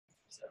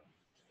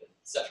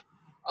So,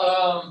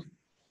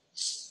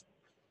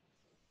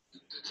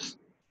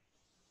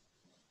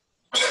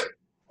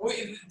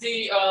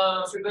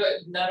 for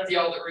none of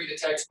y'all that read the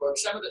textbook,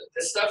 some of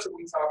the stuff that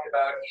we talked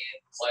about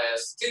in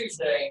class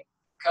Tuesday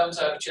comes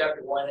out of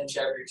chapter 1 and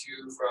chapter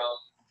 2 from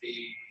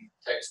the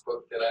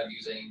textbook that I'm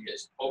using.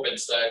 It's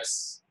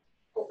OpenStax,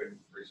 Open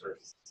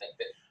Resources, same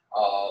thing.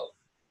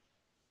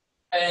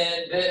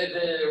 And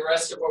the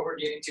rest of what we're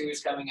getting to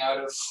is coming out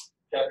of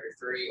chapter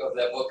 3 of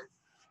that book.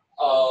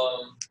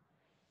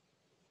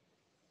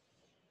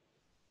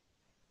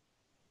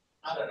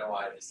 I don't know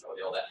why I just told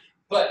you all that.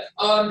 But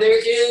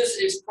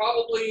it's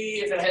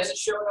probably, if it hasn't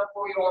shown up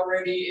for you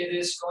already, it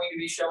is going to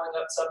be showing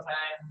up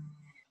sometime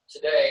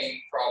today,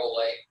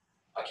 probably.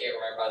 I can't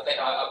remember. I think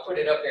I put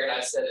it up there and I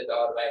set it to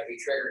automatically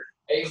trigger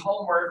a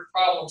homework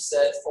problem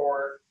set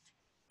for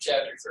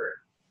chapter 3,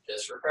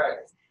 just for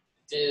practice.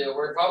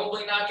 We're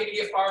probably not going to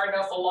get far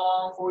enough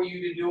along for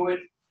you to do it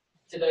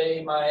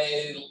today.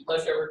 My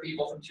leftover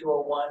people from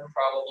 201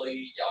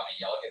 probably,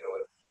 y'all can do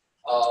it.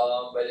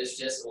 But it's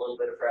just a little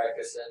bit of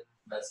practice and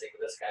messing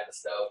with this kind of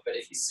stuff. But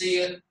if you see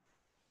it,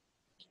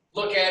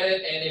 look at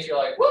it, and if you're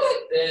like,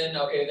 what? Then,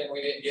 okay, then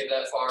we didn't get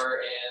that far,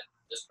 and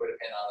just put a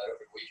pin on it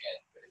over the weekend.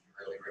 But if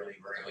you're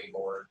really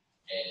bored,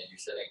 and you're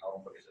sitting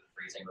home because of the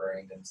freezing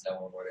rain and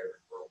snow and whatever.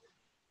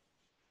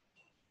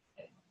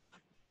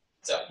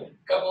 So,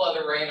 a couple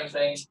other random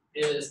things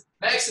is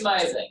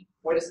maximizing.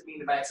 What does it mean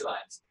to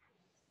maximize?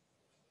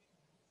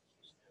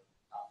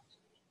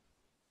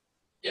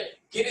 Yeah,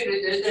 get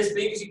it as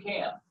big as you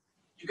can.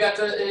 You've got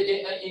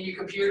in your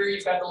computer,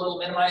 you've got the little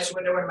minimize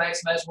window and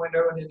maximize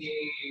window, and the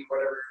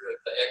whatever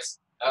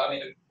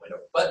the window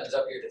buttons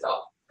up here at the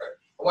top. Right?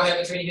 But what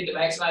happens when you hit the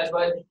maximize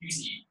button? You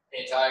see the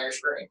entire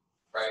screen,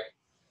 right?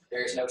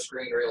 There's no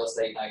screen real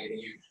estate not getting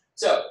used.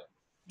 So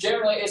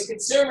generally, as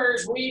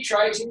consumers, we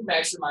try to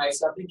maximize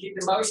something, keep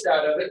the most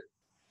out of it.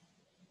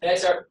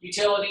 That's our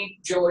utility,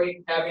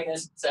 joy,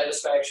 happiness,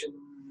 satisfaction,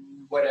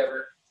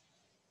 whatever.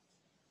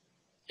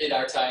 In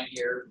our time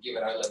here,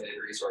 given our limited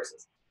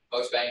resources.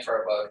 Most bang for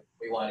our buck,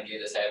 we want to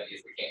get as happy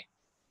as we can.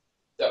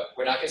 So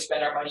we're not going to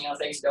spend our money on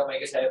things that don't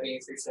make us happy,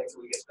 and things that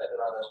we can spend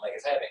it on that will make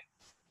us happy.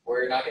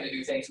 We're not going to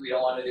do things we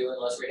don't want to do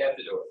unless we have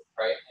to do it,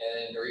 right?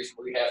 And the reason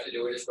we have to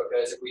do it is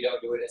because if we don't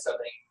do it, it's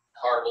something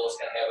horrible is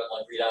going to happen,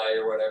 like we die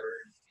or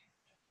whatever.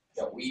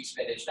 We eat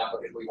spinach not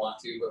because we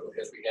want to, but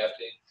because we have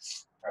to,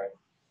 right?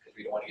 Because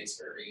we don't want to get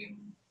scurvy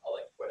and all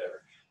that,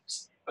 whatever.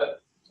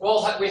 But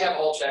we have a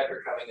whole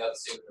chapter coming up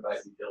soon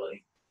about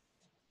utility.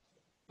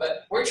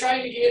 But we're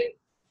trying to get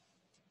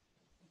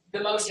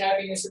the most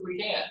happiness that we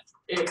can.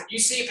 If you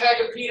see a pack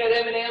of peanut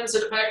M&Ms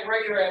and a pack of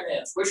regular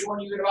M&Ms, which one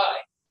are you going to buy?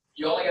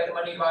 You only got the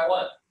money to buy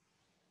one.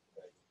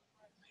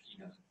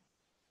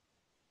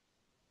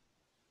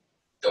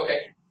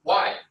 Okay,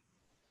 why?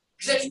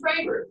 Because that's your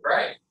favorite,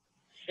 right?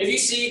 If you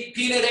see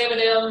peanut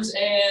M&Ms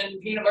and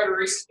peanut butter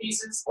Reese's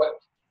Pieces,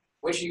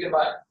 which are you going to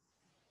buy?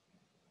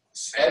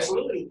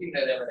 Absolutely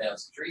peanut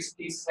M&Ms. Reese's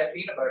Pieces have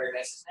peanut butter and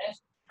that's just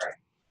nasty, right?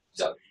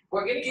 So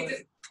we're going to get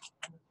this.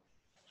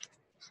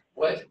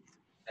 What?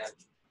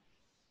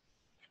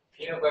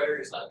 Peanut butter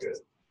is not good.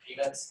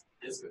 Peanuts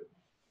is good.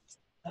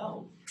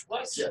 No.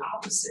 What's the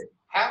opposite?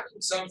 How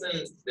can something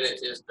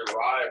that is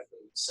derived from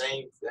the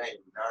same thing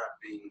not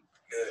be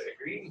good? If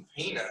you're eating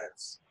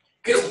peanuts,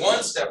 you're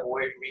one step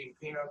away from eating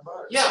peanut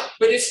butter. Yeah,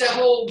 but it's the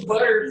whole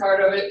butter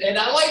part of it, and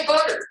I like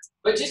butter.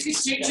 But just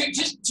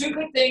two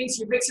good things,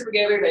 you mix them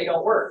together, they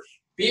don't work.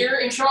 Beer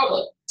and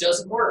chocolate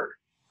doesn't work.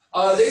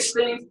 There's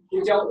things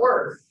that don't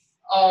work.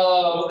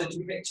 Well, then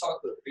you make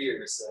chocolate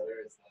beer, so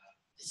there's that.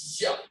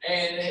 Yeah,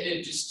 and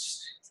it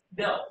just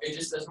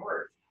doesn't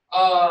work.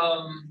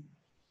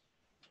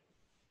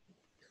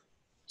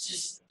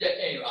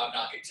 Anyway, I'm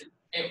not going to.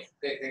 Anyway,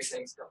 these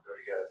things don't go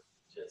together.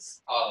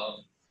 Just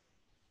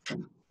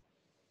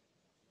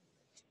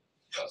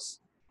yes.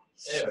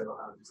 Anyway,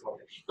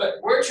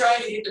 but we're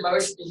trying to get the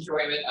most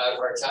enjoyment out of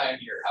our time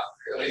here.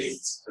 Really?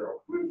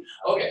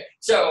 Okay,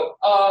 so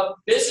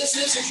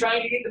businesses are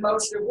trying to get the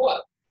most of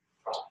what?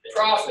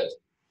 Profit.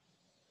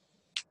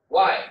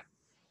 Why?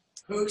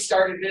 Who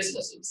started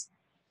businesses?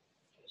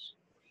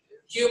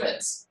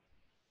 Humans.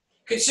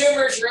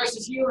 Consumers are us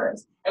as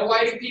humans. And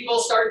why do people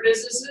start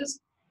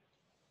businesses?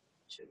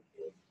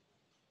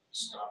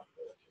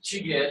 To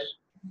get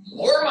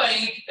more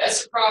money.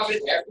 That's the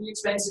profit after the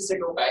expenses that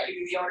go back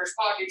into the owner's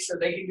pocket so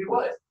they can do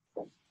what?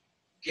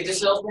 Get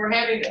themselves more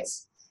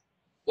happiness.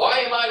 Why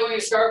am I going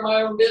to start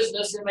my own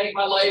business and make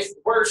my life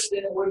worse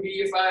than it would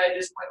be if I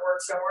just went to work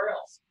somewhere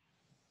else?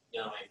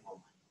 Yeah, make more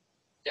money.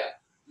 Yeah.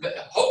 But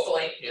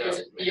hopefully,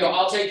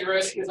 I'll take the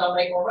risk because I'll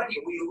make more money.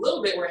 We a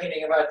little bit were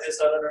hinting about this.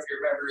 I don't know if you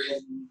remember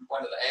in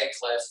one of the ag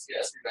classes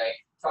yesterday,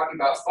 talking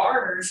about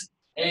farmers.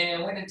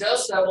 And when the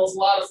dust settles, a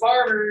lot of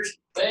farmers,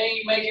 they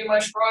ain't making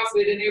much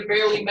profit and they're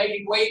barely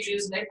making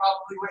wages, and they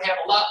probably would have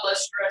a lot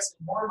less stress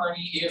and more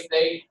money if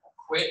they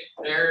quit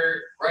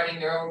running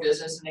their own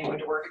business and they went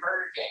to work at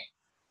Burger King.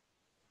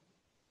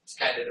 It's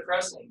kind of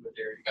depressing, but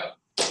there you go.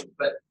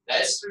 But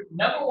that's the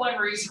number one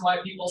reason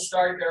why people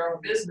start their own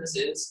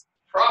businesses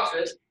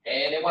profit,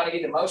 and they want to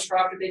get the most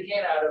profit they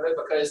can out of it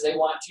because they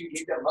want to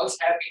get the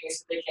most happiness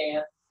that they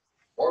can,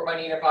 more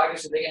money in their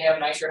pockets so they can have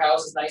nicer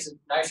houses,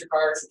 nicer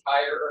cars,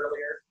 retire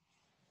earlier.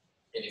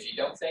 And if you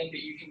don't think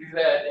that you can do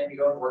that, then you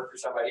go and work for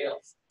somebody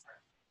else.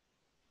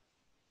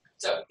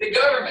 So the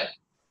government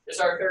is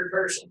our third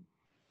person.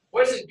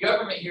 What is the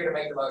government here to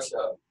make the most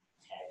of?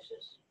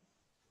 Taxes.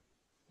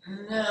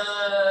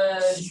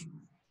 No.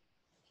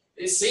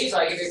 It seems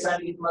like they're trying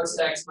to get the most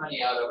tax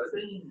money out of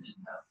it.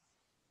 No.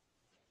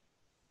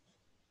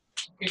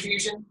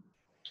 Confusion?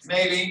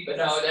 Maybe, but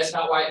no, that's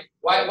not why.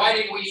 Why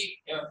did we,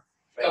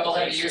 a couple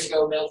hundred years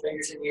ago, middle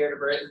fingers in the air to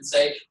Britain and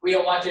say, we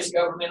don't want this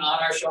government on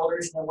our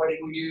shoulders, and then what did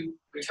we do?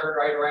 We turned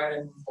right around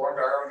and formed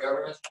our own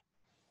government?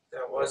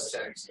 That was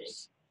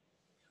taxes.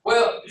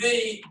 Well,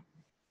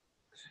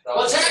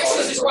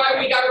 taxes is why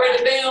we got rid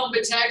of them,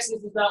 but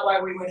taxes is not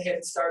why we went ahead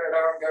and started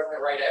our own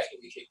government right after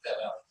we kicked them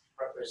out.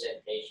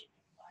 Representation.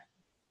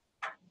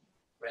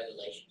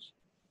 Regulations.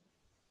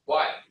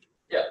 Why?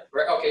 Yeah,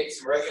 okay,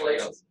 some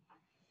regulations.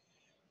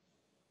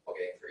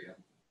 Okay, freedom.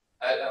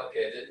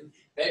 Okay,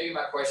 maybe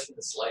my question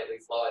is slightly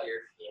flawed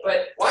here. Yeah.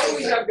 But why do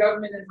we have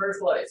government in the first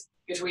place?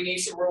 Because we need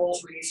some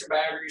rules, we need some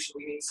boundaries,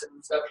 we need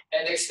some stuff,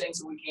 and there's things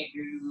that we can't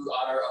do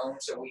on our own,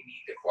 so we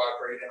need to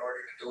cooperate in order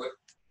to do it.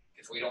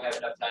 Because we don't have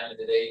enough time in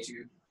the day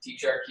to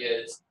teach our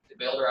kids, to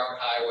build our own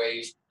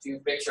highways, to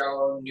fix our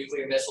own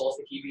nuclear missiles,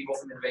 to keep people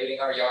from invading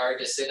our yard,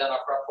 to sit on our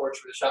front porch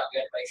with a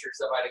shotgun to make sure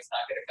somebody's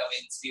not going to come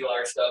in and steal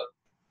our stuff,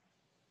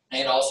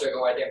 and also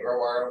go out there and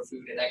grow our own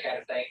food and that kind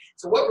of thing.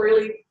 So what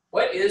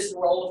is the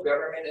role of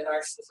government in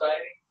our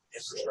society?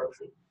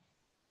 Infrastructure.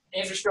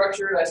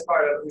 Infrastructure, that's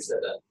part of it. Who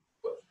said that?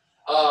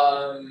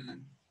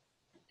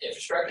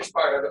 Infrastructure is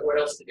part of it. What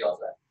else did y'all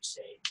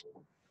say?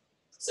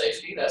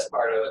 Safety, that's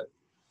part of it.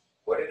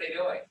 What are they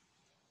doing?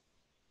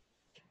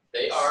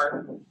 They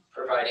are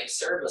providing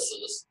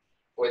services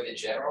for the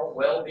general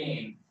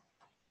well-being.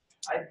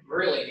 I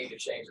really need to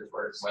change this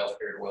word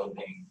welfare to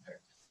well-being.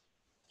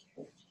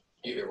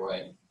 Either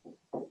way.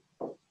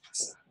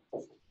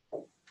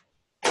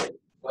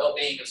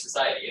 Well-being of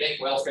society. It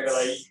ain't welfare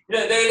like,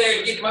 they're there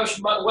to get the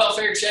most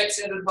welfare checks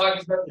into the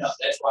pockets. No,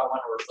 that's why I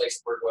want to replace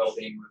the word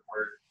well-being with the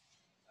word,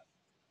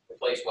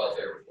 replace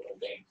welfare with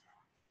well-being.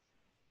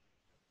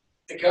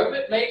 The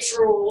government makes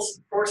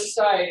rules for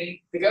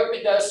society. The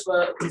government does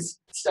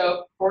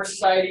stuff for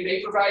society.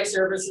 They provide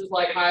services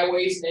like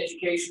highways and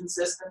education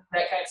systems,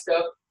 that kind of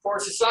stuff for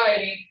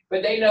society.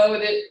 But they know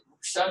that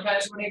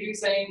sometimes when they do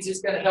things, it's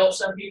going to help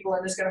some people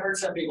and it's going to hurt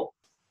some people.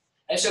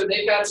 And so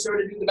they've got to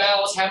sort of do the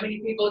balance. How many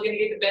people are going to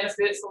get the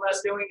benefits from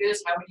us doing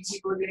this? How many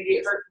people are going to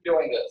get hurt from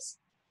doing this?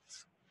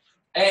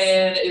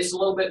 And it's a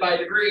little bit by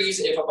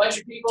degrees. If a bunch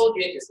of people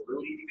get just a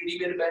little itty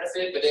bit of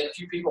benefit, but then a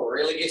few people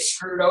really get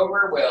screwed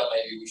over, well,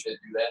 maybe we should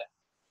do that.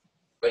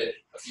 But if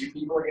a few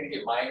people are going to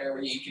get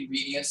minorly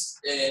inconvenienced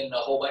and a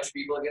whole bunch of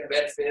people are going to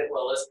benefit,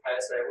 well, let's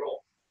pass that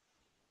rule.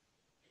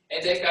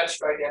 And they've got to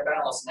strike that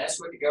balance, and that's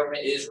what the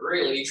government is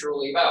really,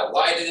 truly about.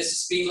 Why do this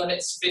speed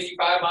limit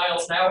 55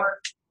 miles an hour,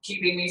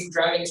 keeping me from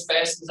driving as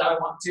fast as I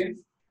want to?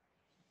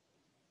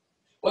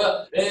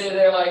 Well,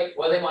 they're like,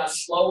 well, they want to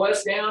slow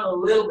us down a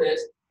little bit,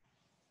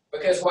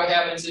 because what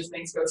happens if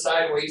things go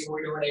sideways and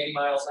we're doing 80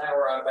 miles an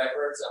hour on a back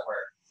road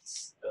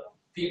somewhere?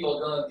 People are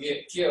going to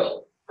get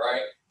killed,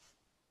 right?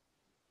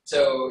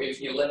 So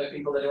if you limit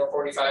people to doing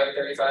 45 or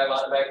 35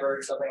 on a back road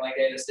or something like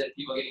that, instead of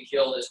people getting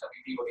killed, it's going to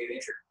be people get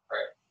injured,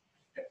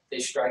 right? They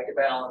strike the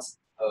balance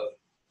of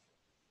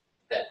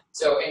that.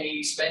 So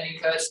any spending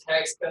cuts,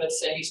 tax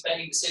cuts, any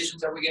spending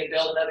decisions, are we going to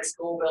build another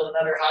school, build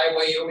another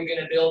highway, are we going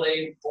to build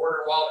a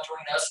border wall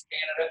between us and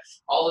Canada?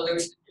 All of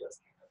those,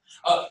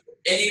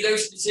 any of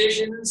those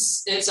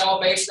decisions, it's all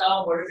based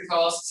on what are the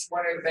costs,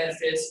 what are the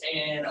benefits,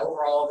 and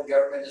overall the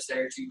government is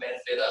there to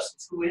benefit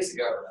us. Who is the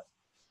government?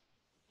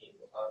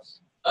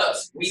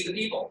 Us, we the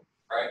people,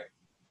 right?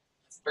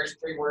 First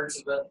three words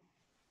of the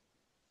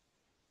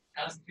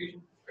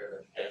Constitution.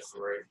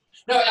 Declaration.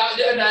 No,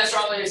 that's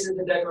wrong. It's in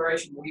the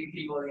Declaration. We the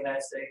people of the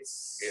United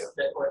States. Yeah.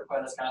 That part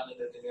upon this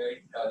continent of the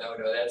United.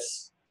 No,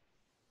 that's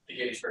the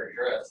Gettysburg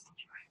Address.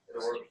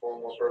 The word for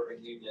more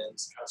perfect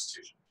unions,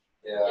 Constitution.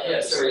 Yeah.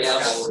 Yes.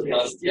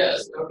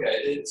 Yes.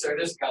 Okay. So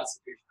this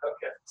Constitution.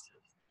 Okay.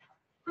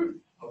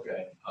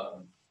 Okay.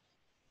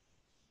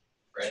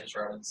 Friends,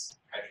 Romans,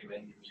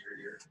 countrymen,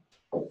 your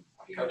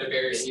come to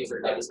various Caesar,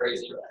 not as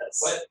crazy.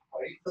 What? Why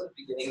do you put the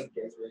beginning of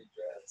Gettysburg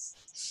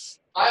Address?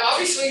 I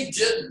obviously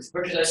didn't,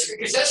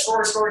 because that's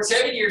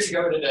 7 years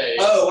ago today.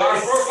 Oh, our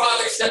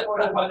forefathers stepped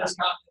foot upon this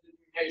continent of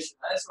the nation.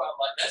 That's what I'm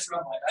like.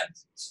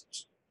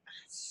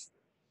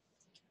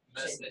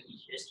 That's the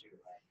history,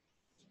 right?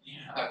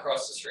 Yeah,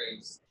 across the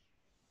streams.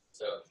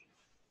 So,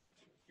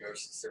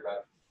 Ghosts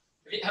survived.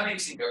 How many have you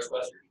seen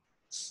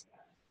Ghostbusters?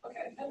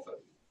 Okay,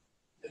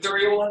 the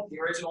real one, the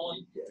original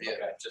one. Yeah.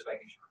 Okay, just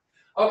making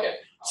sure. Okay,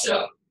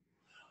 so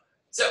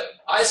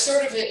I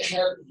sort of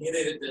have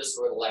hinted at this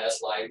for the last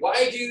slide.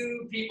 Why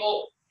do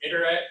people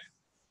interact?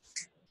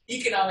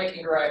 Economic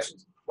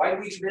interactions. Why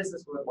do we do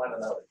business with one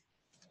another?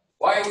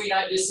 Why are we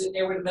not just sitting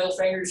there with the middle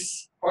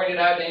fingers point it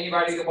out to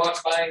anybody that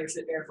walks by and we're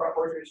sitting there in front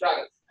porch of the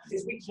shotgun.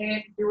 Because we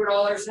can't do it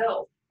all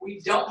ourselves. We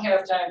don't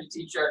have time to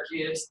teach our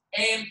kids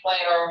and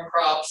plant our own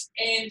crops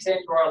and tend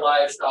to our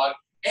livestock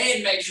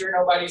and make sure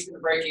nobody's going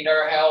to break into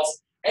our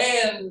house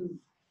and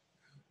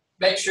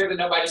make sure that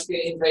nobody's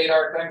going to invade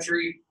our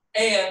country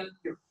and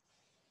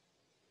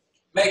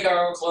make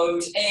our own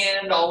clothes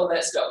and all of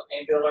that stuff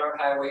and build our own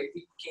highway.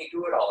 We can't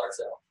do it all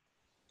ourselves.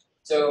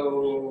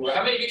 So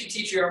how many of you can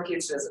teach your own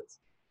kids physics?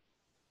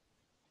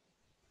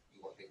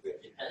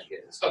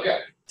 Okay.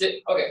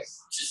 Okay.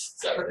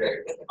 Just so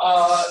there.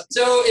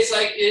 So it's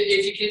like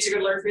if your kids are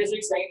gonna learn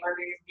physics, they ain't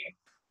learning anything,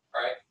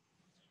 right?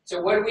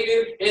 So what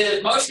do?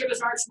 Is most of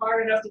us aren't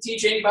smart enough to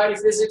teach anybody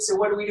physics. So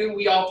what do?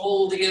 We all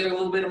pull together a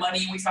little bit of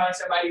money and we find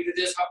somebody that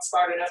is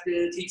smart enough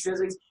to teach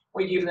physics.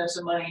 We give them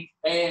some money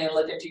and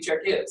let them teach our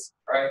kids,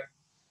 right?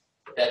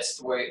 That's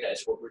the way.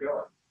 That's what we're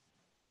doing.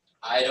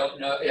 I don't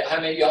know. How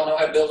many of y'all know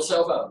how to build a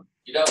cell phone?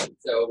 You don't.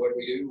 So what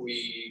do?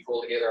 We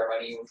pull together our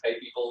money and we pay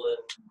people and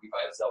we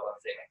buy the cell phone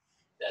thing.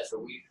 That's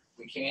what we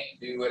can't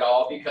do it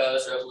all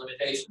because of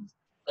limitations.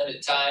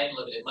 Limited time,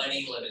 limited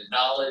money, limited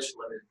knowledge,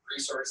 limited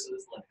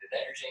resources, limited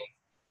energy,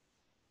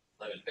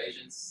 limited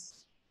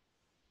patience.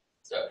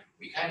 So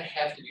we kind of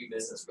have to do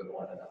business with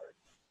one another.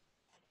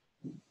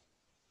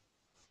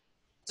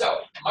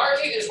 So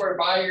market is where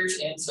buyers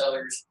and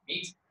sellers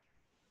meet.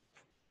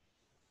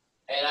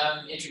 And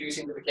I'm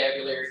introducing the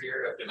vocabulary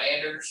here of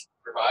demanders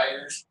for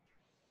buyers,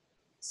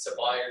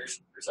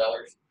 suppliers for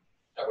sellers.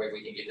 That way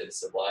we can get to the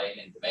supply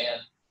and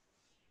demand.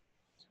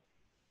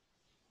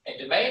 And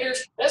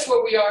demanders, that's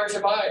what we are as a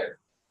buyer.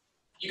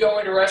 You go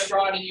into a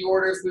restaurant and you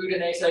order food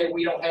and they say,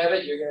 we don't have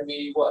it, you're going to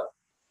be what?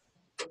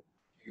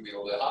 You're going to be a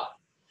little bit hot.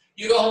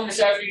 You go home this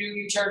afternoon,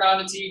 you turn on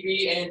the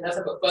TV and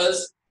nothing but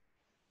buzz.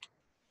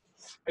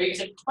 Or you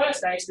can say, well,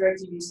 it's nice,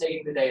 DirecTV's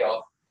taking the day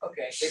off.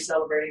 Okay, they're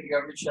celebrating the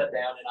government shutdown,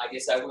 and I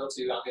guess I will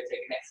too. I'm going to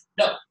take a nap.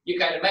 No, you're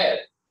kind of mad.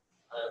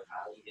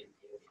 You didn't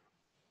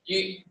get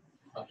it.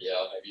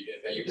 Yeah, maybe you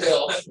didn't pay your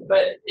bill.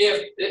 But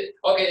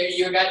okay,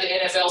 you got the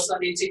NFL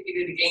Sunday ticket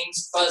and the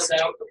game's buzzed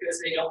out because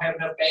they don't have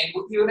enough game,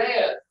 well, you're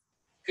mad.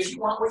 Because you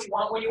want what you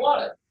want when you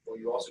want it. Well,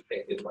 you also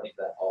paid good money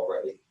for that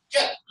already.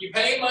 Yeah, you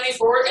pay money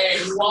for it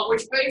and you want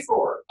what you pay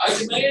for. I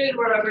demanded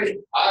what I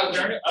paid.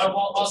 I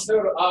want my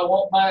soda. I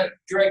want my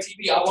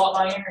DirecTV. I want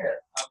my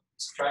internet. I'm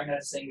just trying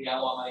not to sing the I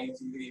want my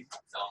MTV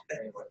song.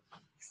 Anyway,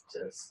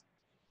 just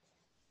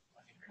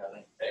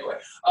anyway.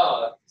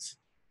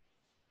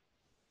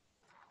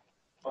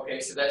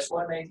 Okay, so that's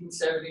one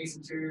 1970s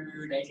and two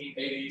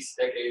 1980s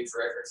decades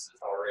references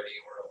already.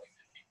 We're only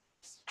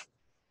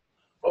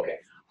 50. Okay.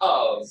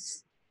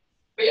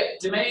 But yeah,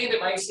 demand, it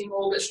might seem a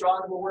little bit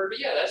strong of a word, but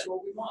yeah, that's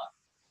what we want.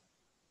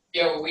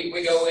 Yeah,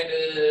 we go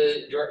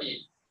into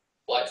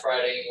Black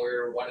Friday and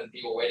we're one of the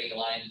people waiting in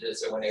line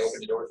so when they open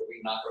the doors that we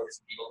can knock over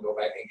some people and go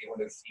back and get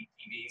one of those cheap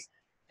TVs.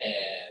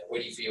 And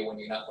what do you feel when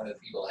you're not one of the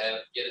people that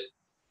have get it?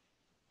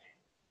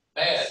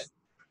 Mad.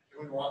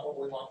 We want what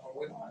we want when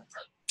we want.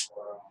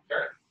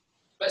 Sure.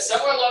 But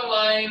somewhere along the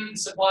line,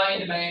 supply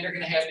and demand are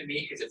going to have to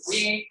meet because if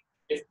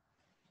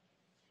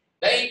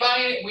they ain't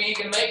buying it, we ain't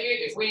going to make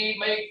it. If we ain't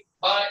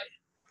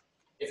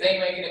if they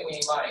ain't making it, we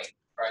ain't buying it,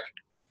 right?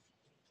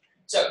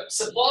 So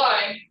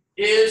supply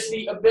is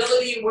the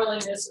ability and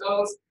willingness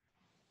of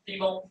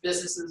people,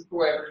 businesses,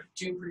 whoever,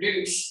 to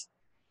produce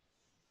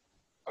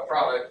a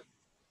product.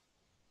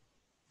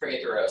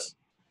 Forget the rest.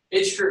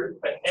 It's true,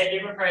 but at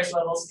different price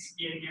levels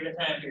in a given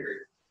time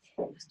period.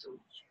 You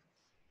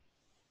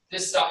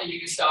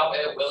can stop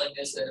at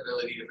willingness and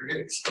ability to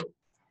produce.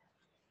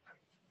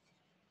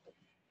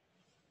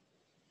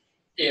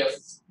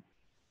 If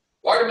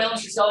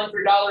watermelons are selling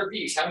for $1 a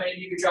piece, how many of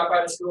you could drop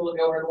out of school and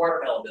go into the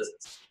watermelon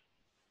business?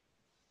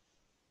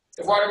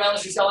 If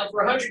watermelons are selling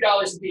for $100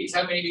 a piece,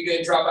 how many of you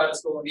could drop out of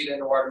school and get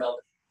into watermelon?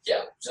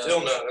 Yeah.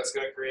 Still no, that's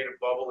going to create a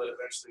bubble that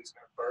eventually is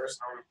going to burst,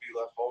 and I'm going to be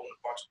left holding a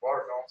bunch of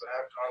watermelons and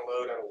have to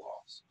unload at a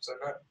loss. So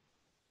no.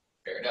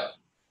 Fair enough.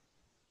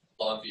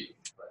 Long view.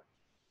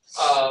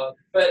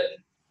 But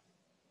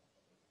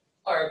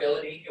our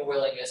ability and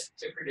willingness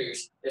to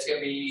produce is going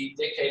to be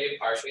dictated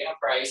partially on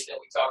price, and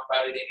we talk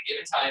about it in a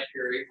given time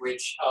period,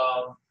 which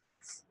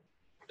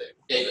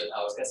David,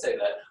 I was going to say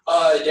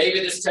that.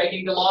 David is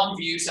taking the long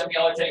view. Some of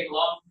y'all are taking the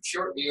long,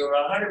 short view.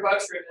 Around $100 for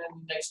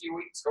the next few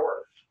weeks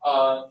store.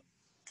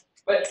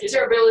 But it's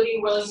our ability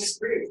and willingness to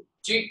produce.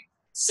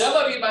 Some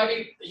of you might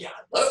be, yeah,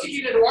 I'd love to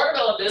get into the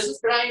watermelon business,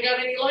 but I ain't got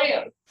any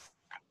land.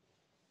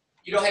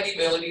 You don't have the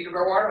ability to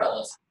grow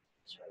watermelons.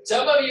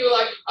 Some of you are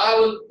like, I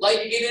would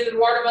like to get into the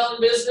watermelon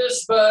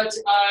business, but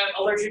I'm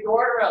allergic to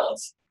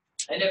watermelons.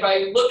 And if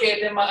I look at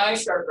them, my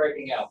eyes start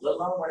breaking out, let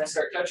alone when I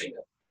start touching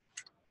them.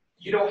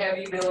 You don't have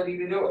the ability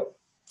to do it.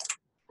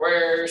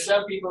 Where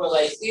some people are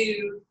like,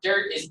 ew,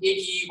 dirt is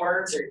icky,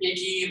 worms are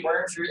icky,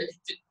 worms are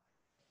icky.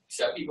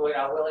 Some people are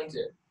not willing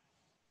to.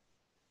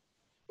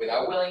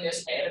 Without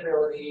willingness and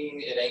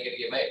ability, it ain't going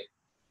to get made.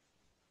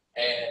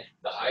 And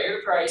the higher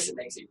the price, it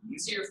makes it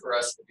easier for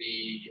us to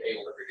be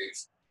able to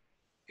produce.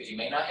 Because you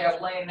may not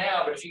have land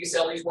now, but if you can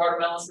sell these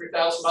watermelons for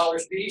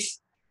 $1,000 a piece,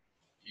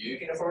 You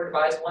can afford to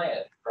buy some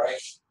land, right?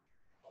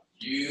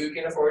 You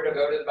can afford to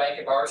go to the bank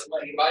and borrow some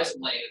money to buy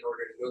some land in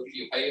order to go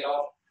you pay it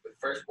off with the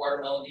first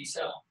watermelon you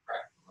sell,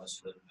 right?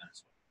 Unless you live in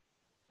Venezuela.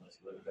 Unless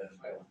you live in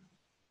Venezuela.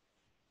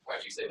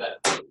 Why'd you say that?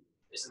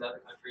 Isn't that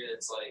the country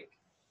that's like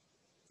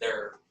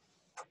their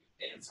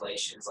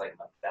inflation is like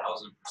 1,000% a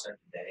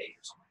day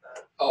or something like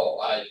that? Oh,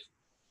 I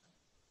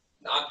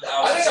Not think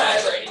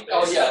exaggerating, but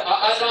oh isn't yeah, that the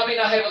country? I mean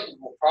I haven't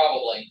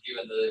probably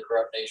given the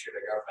corrupt nature of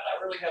the government. I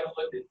really haven't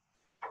looked at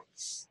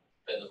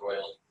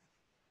Venezuela,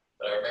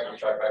 but I remember we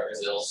talked about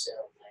Brazil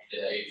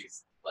in the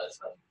 80s last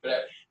time.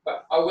 But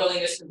our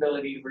willingness and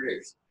ability to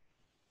produce.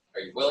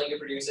 Are you willing to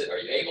produce it? Are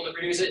you able to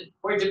produce it?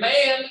 Where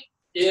demand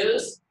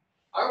is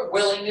our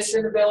willingness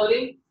and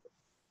ability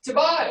to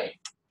buy.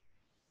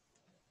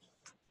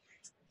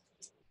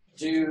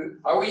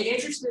 Are we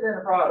interested in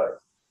a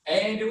product?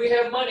 And do we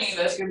have money?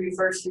 That's going to be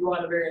first two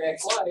on the very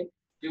next slide.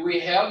 Do we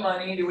have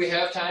money? Do we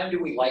have time?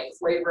 Do we like the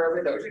flavor of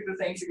it? Those are the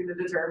things that are going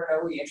to determine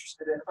are we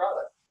interested in a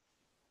product.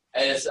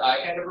 As I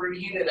kind of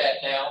already hinted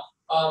at now,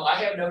 I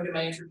have no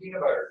demand for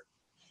peanut butter.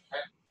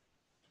 Right?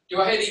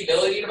 Do I have the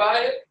ability to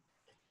buy it?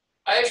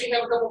 I actually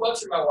have a couple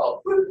bucks in my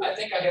wallet. I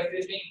think I have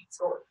 15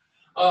 stored.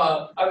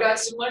 I've got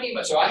some money,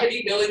 so I have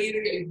the ability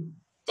to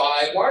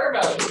buy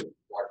watermelon,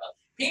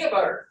 peanut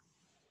butter.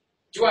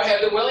 Do I have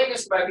the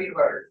willingness to buy peanut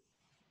butter?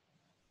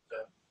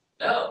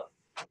 No.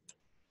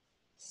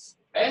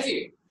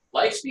 Matthew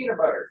likes peanut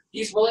butter.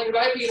 He's willing to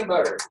buy peanut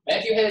butter.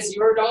 Matthew has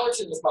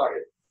 $0 in his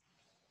pocket.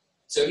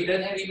 So he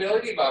doesn't have the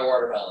ability to buy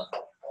watermelon.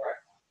 All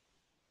right.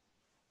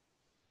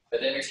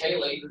 But then there's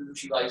Haley, who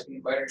she likes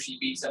peanut butter. She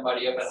beat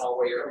somebody up in the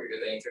hallway earlier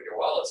today and took her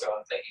wallet. So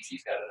I'm thinking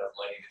she's got enough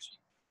money that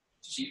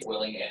she's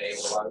willing and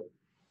able to buy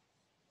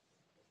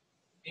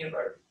peanut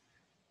butter.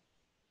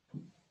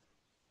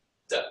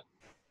 So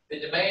the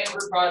demand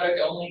for product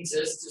only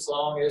exists as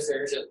long as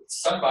there's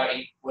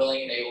somebody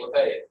willing and able to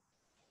pay it.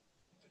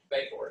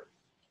 Pay for it.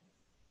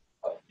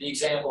 The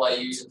example I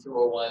use in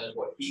 201 is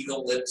what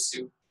eagle lip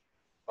soup.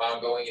 While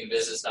I'm going in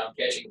business and I'm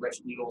catching a bunch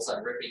of eagles,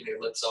 I'm ripping their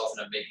lips off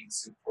and I'm making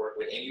soup for it.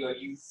 Would any of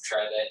you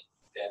try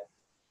that?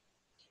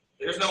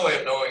 There's no way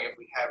of knowing if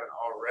we haven't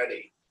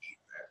already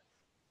eaten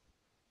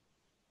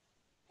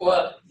that.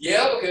 Well,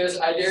 yeah, because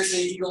I dare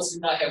say eagles do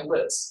not have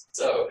lips.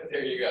 So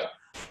there you go.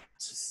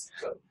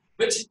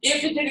 But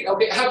if it did,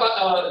 okay, how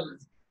about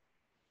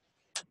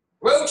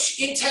roach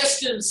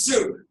intestine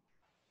soup?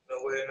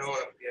 No way of knowing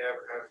if we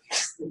ever have.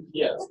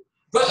 Yeah.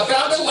 But I'm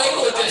going to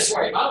label it this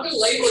way. I'm going to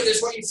label it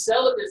this way and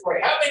sell it this way.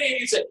 How many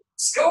of you say,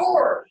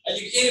 score? And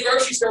you in a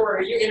grocery store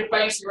or you're in a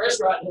fancy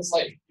restaurant and it's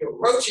like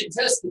roach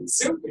intestine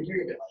soup and you're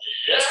going to be like,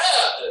 yeah.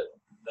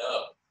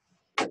 No.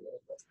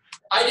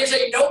 I just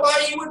say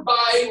nobody would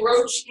buy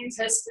roach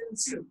intestine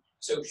soup.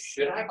 So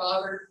should I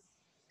bother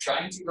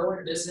trying to go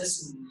into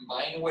business and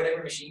buying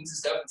whatever machines and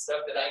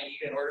stuff that I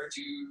need in order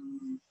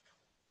to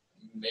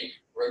make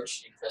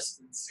roach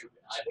intestine soup?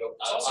 It's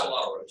also a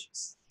lot of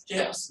roaches.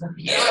 Yes.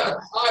 Yeah.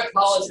 I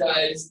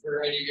apologize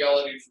for any of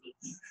y'all who I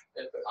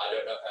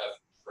don't know have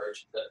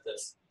roach.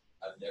 That's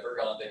I've never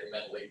gone there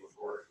mentally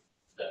before.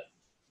 That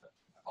I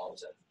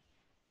apologize.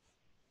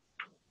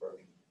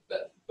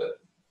 But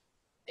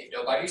if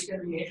nobody's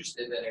going to be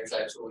interested, then there's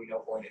absolutely no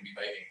point in me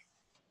making it.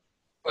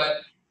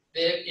 But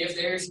if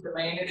there's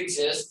demand that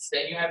exists,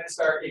 then you have to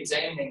start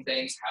examining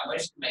things. How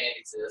much demand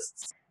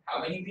exists? How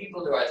many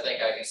people do I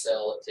think I can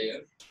sell it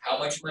to? How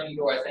much money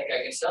do I think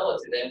I can sell it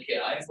to them?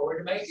 Can I afford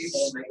to make it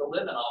and make a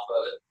living off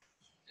of it?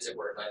 Is it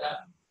worth my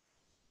time?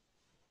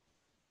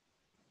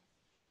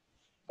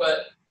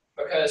 But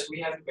because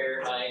we have to bear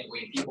in mind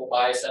when people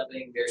buy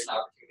something, there's an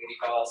opportunity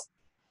cost.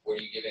 What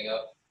are you giving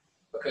up?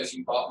 Because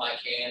you bought my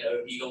can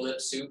of eagle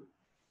lip soup,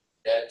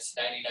 that's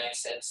 99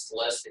 cents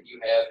less that you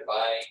have to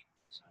buy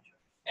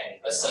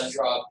a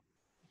Sundrop,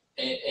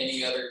 and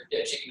any other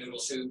chicken noodle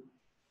soup,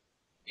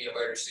 peanut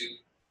butter soup.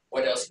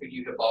 What else could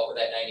you have bought with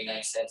that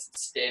 99 cents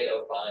instead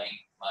of buying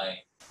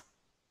my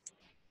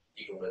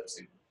eagle lip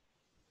soup?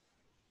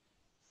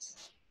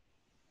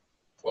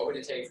 What would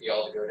it take for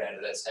y'all to go down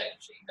to that snack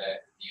machine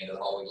back at the end of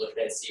the hallway, look at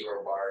that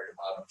zero bar at the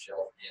bottom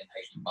shelf, and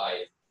actually buy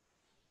it?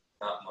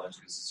 Not much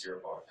because it's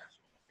 0 bar.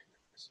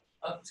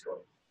 Oh, that's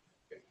cool.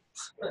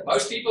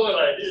 Most people are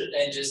like,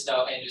 and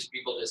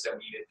people just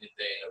don't eat it if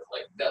they end up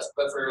like dust.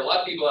 But for a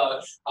lot of people,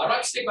 I'm not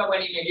gonna stick my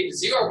money and get the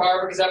 0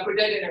 bar because I put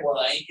that in there. Well,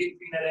 I ain't getting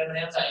peanut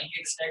M&Ms, I ain't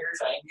getting Snickers,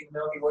 I ain't getting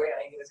Milky Way,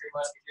 I ain't getting Three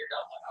Musketeers.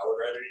 I'm like, I would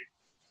rather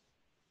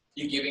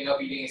you giving up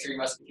eating a Three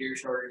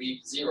Musketeers in order to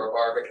eat the 0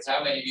 bar, because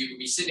how many of you would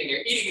be sitting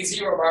there eating a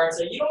 0 bar and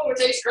say, you know what would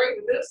taste great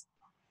with this?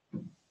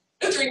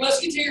 The Three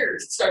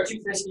Musketeers. Start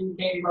two-fisting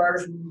candy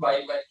bars and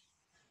bite.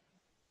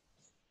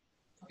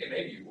 Okay,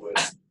 maybe you would.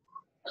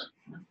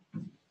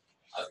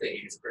 I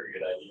think it's a pretty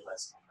good idea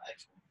myself,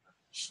 actually.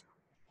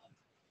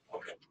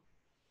 Okay.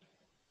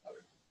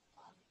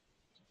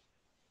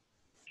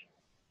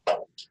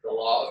 The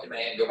law of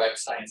demand, go back to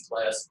science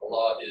class, the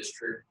law is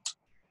true.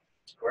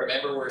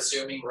 Remember, we're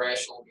assuming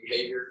rational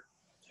behavior,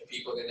 and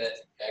people are going to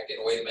act in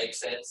a way that makes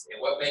sense. And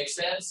what makes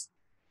sense?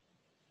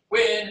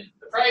 When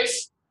the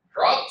price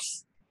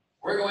drops,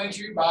 we're going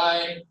to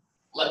buy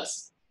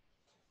less.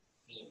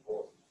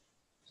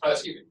 Oh,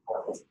 excuse me,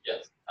 more.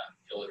 Yes, I'm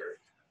illiterate.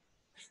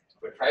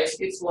 When price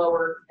gets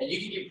lower, and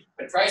you can get,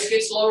 when price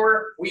gets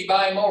lower, we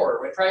buy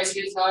more. When price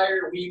gets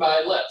higher, we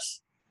buy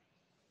less.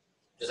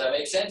 Does that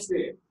make sense to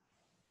you?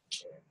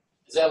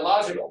 Is that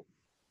logical?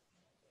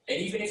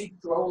 And even if you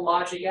throw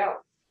logic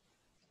out,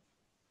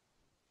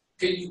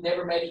 because you've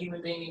never met a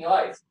human being in your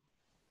life,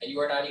 and you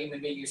are not a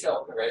human being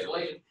yourself,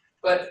 congratulations.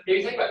 But if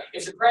you think about it,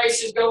 if the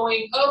price is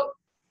going up,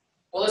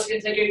 well, it's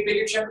going to take a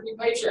bigger chunk of your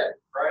paycheck,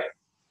 right?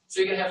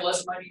 So you're going to have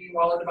less money in your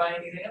wallet to buy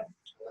anything else.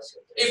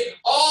 If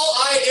all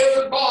I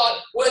ever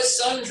bought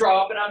was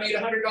Sundrop and I made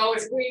 $100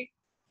 a week,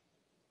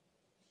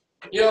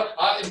 you know,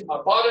 I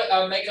bought it,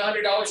 I make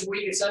 $100 a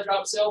week at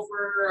Sundrop, sell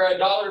for $1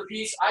 a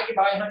piece, I can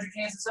buy 100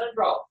 cans of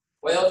Sundrop.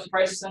 Well, if the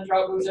price of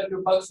Sundrop goes up to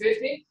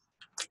 $1.50,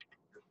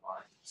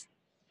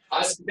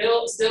 I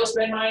still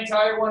spend my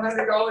entire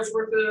 $100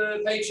 worth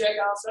of paycheck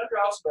on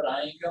Sundrops, but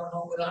I ain't going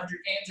home with 100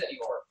 cans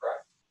anymore, right?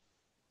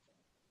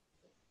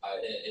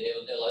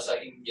 Unless I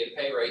can get a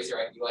pay raise or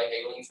I can be like,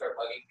 hey, when you start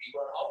mugging people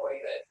in the hallway,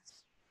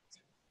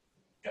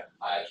 that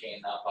I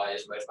cannot buy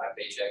as much, my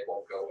paycheck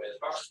won't go as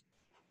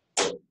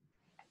far.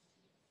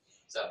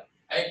 So,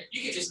 hey,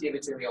 you can just give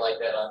it to me like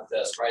that on the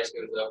test. Price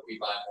goes up, we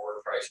buy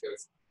more, price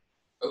goes,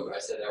 oh, I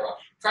said that wrong.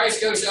 Price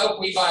goes up,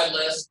 we buy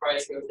less,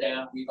 price goes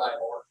down, we buy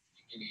more.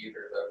 You give me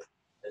either of those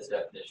as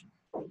definition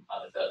on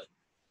the test.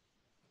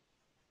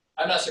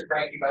 I'm not so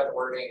cranky about the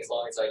wording as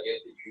long as I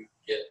get that you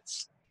get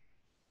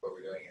what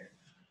we're doing here.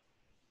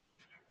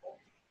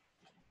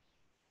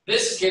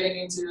 This is getting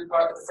into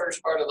the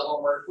first part of the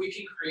homework. We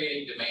can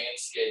create a demand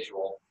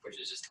schedule, which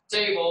is just a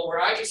table where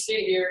I can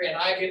sit here and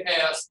I can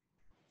ask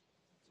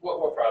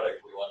what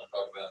product we want to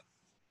talk about.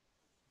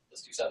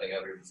 Let's do something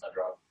other than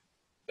Sundrop,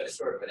 but it's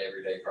sort of an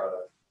everyday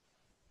product.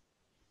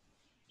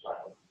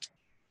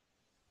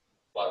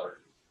 Flour.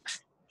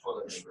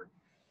 Toilet paper.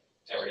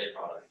 Everyday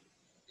product.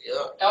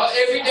 Yeah.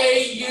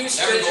 Everyday use,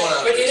 Never going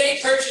out but of it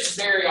ain't purchased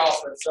very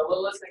often. So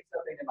let's think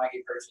something that might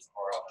get purchased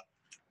more often.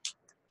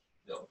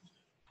 Milk.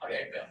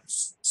 Okay, milk.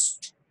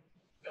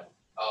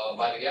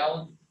 By the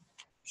gallon?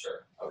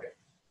 Sure. Okay.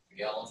 The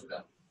gallons of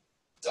milk.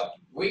 So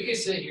we could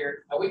sit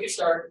here and we could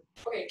start.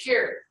 Okay,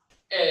 Carrie.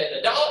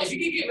 And $1. If you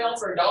could get milk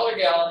for $1 a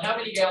gallon, how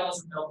many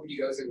gallons of milk would you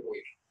go through a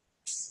week?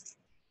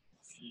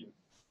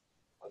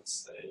 Let's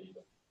say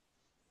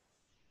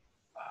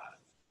 5.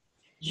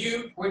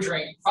 You would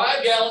drink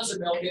 5 gallons of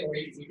milk in a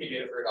week if you could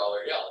get it for $1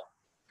 a gallon.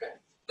 Okay,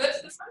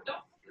 that's not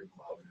dumb.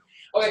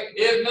 Okay,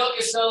 if milk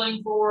is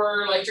selling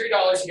for like $3 a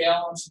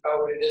gallon, which is about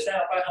what it is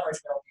now, about how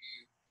much milk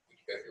would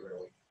you go through in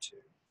a week?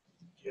 2.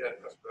 Yeah,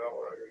 that's about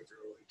what I go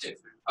through. 2.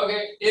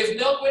 Okay, if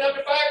milk went up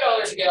to $5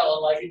 a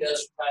gallon, like it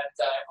does from time to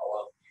time, oh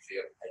well,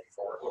 usually maybe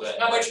 4. Well,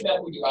 How much milk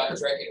would you buy to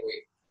drink in a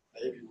week?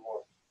 Maybe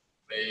more.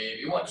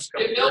 Maybe 1. Just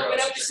If milk went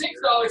up to $6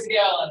 a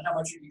gallon, how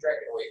much would you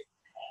drink in a week?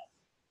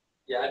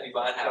 Yeah, I'd be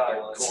buying half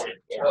gallons.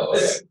 Oh,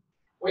 okay.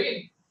 We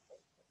can.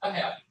 I'm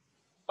happy.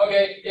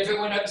 Okay, if it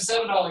went up to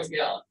 $7 a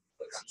gallon.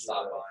 I'm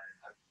stop buying.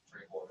 I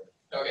drink water.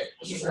 Okay.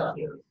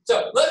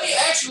 So let me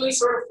actually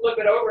sort of flip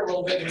it over a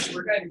little bit because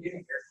we're kind of getting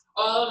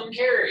here.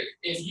 Carrie,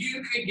 if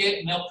you could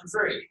get milk for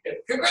free,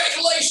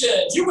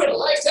 congratulations, you win a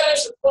lifetime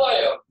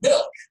supply of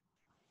milk.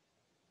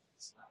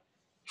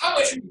 How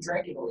much would you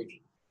drink in a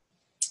week?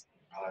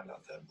 Probably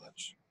not that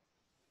much.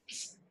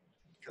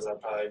 Because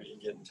I'd probably be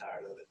getting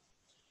tired of it.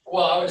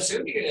 Well, I would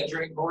assume you're going to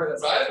drink more than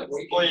 5 a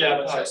week. Well,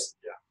 yeah, probably.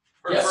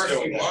 For the Yes, first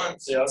go few with that.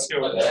 months. Yeah, let's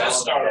go with Okay. that. Let's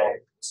start off.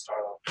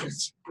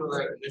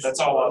 That's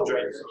all I'll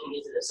drink.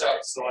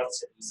 So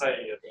let's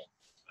say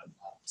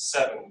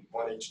 7,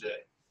 1 each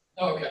day.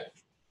 Okay.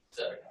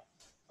 So,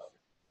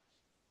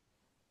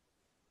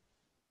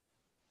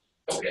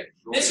 okay.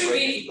 This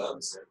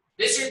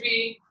would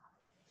be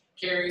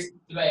Carrie's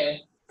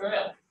demand for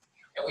milk.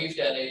 And we've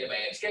done a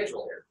demand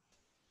schedule here.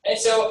 And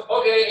so,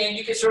 okay, and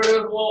you can sort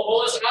of, well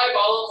let's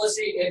eyeball it. Let's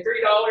see, at $3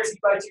 you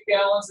buy 2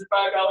 gallons, at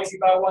 $5 you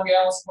buy 1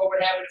 gallon. So what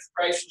would happen if the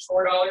price was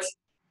 $4?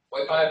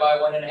 Well, you probably buy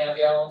 1.5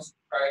 gallons,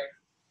 right?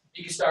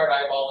 You can start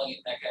eyeballing it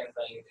and that kind of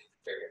thing.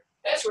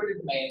 That's where the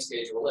demand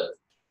schedule is.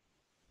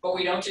 But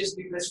we don't just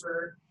do this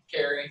for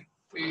Carrie.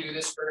 We do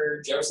this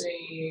for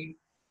Josie,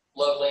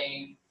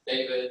 Lovely,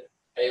 David,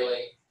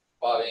 Haley,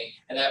 Bobby,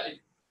 and that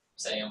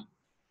Sam,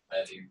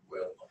 Matthew,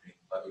 Will,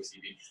 my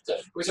OCD. So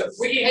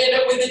we can end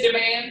up with a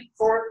demand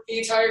for the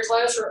entire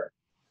classroom.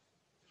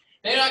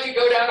 Then I could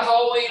go down the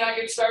hallway and I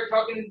could start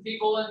talking to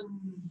people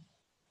in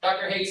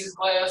Dr. Hayes'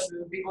 class,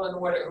 the people in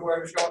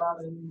whoever's going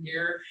on in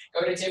here,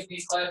 go to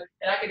Tiffany's class,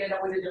 and I could end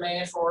up with a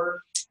demand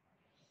for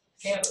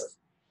campus.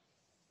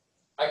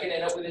 I could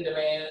end up with a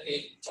demand,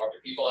 talk to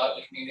people out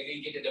in the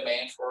community, get a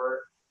demand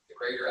for the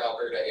greater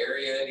Alberta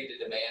area, get a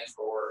demand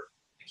for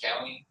the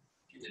county,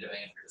 get a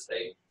demand for the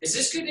state. Is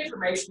this good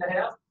information to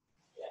have?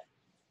 Yeah.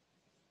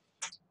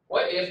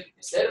 What if,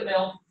 instead of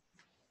milk,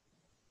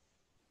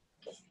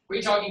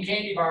 we're talking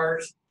candy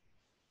bars,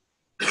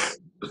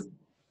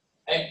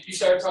 and you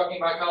started talking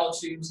about college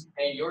students,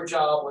 and your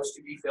job was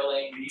to be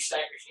filling these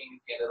snack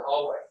machines into the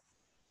hallway?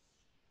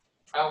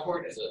 How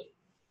important is it?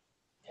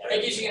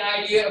 It gives you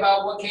an idea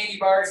about what candy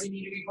bars you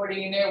need to be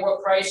putting in there,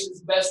 what price is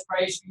the best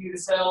price for you to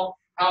sell,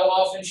 how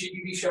often should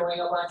you be showing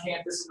up on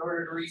campus in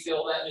order to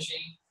refill that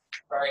machine,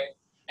 right?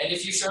 And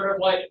if you sort of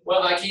like,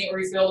 well, I can't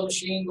refill the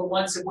machine but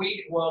once a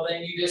week, well,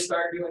 then you just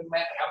start doing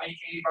math. How many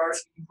candy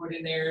bars can you put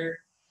in there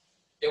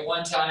at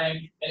one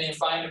time, and then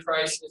find the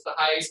price that's the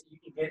highest you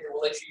can get that will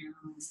let you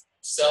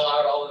sell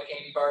out all of the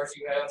candy bars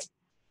you have.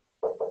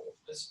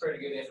 This is pretty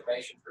good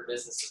information for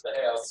businesses to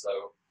have,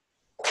 so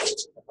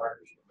the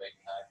market should make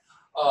high.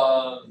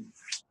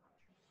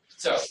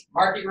 So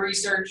market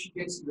research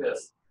gets you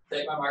this.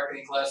 Take my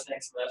marketing class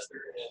next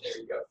semester, and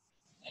there you go.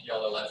 And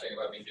y'all are laughing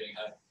about me doing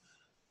that.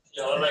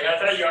 Y'all are like, I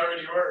thought you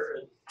already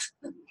were.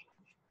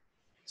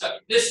 So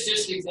this is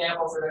just an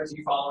example for those of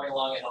you following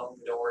along at home.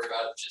 Don't worry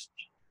about it.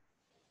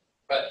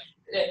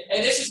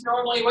 And this is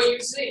normally what you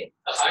see.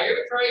 The higher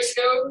the price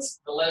goes,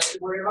 the less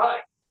we're going to buy.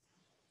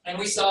 And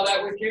we saw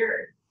that with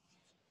Karen.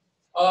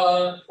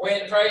 When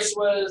the price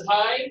was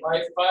high,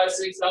 like $5,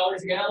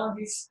 $6 a gallon,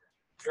 he's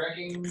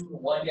drinking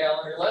 1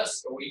 gallon or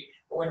less a week.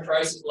 But when the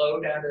price is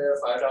low, down to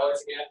 $5 a gallon, $1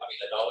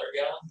 a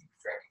gallon,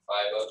 he's drinking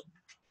 5 of them.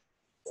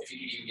 If you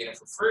can even get them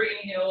for free,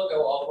 he'll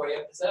go all the way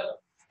up to 7.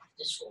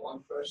 Just for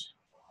one person.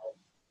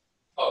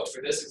 Oh,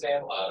 for this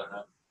example, I don't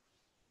know.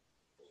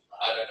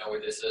 I don't know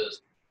what this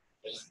is.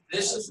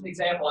 This is an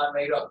example I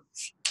made up.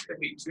 Could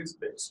be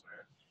toothpicks,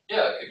 man.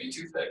 Yeah, it could be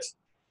toothpicks.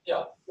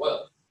 Yeah,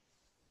 well,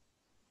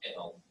 You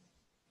know,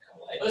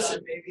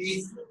 listen,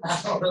 maybe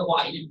I don't know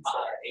why you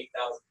buy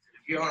 8,000.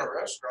 If you're on a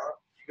restaurant,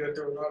 you go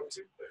through a lot of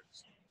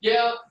toothpicks.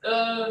 Yeah,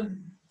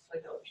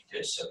 Like that would be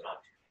good, so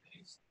not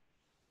toothpaste.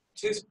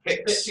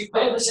 Toothpicks.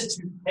 Oh, this is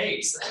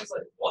toothpaste. I was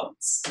like, what?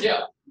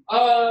 yeah.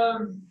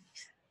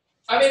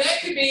 I mean,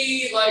 that could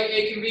be like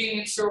a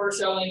convenience store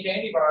selling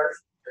candy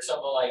bars or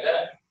something like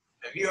that.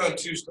 If you own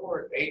 2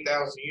 stores,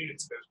 8,000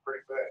 units goes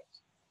pretty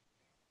fast.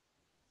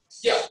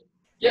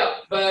 Yeah,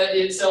 but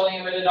it's selling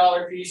them at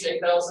 $1 a piece,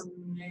 8,000.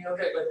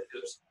 Okay,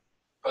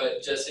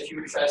 but just if you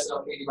were to try to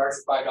sell candy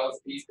bars for $5 a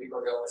piece, people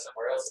are going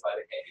somewhere else to buy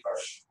the candy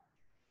bars.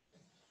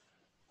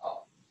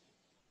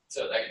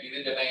 So that could be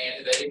the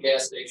demand that a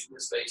gas station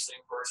is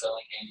facing for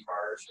selling candy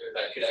bars, or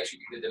that could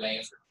actually be the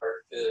demand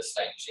for the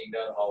snack machine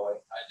down the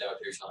hallway. I doubt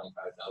they're selling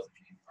 5,000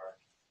 candy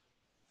bars.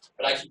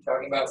 But I keep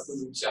talking about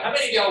food. So how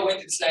many of y'all went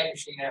to the snack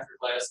machine after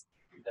class?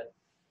 I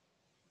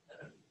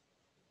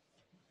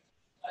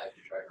have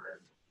to try to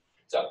remember.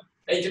 So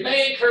a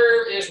demand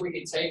curve is we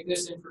can take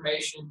this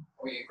information,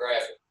 we can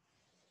graph it.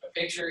 A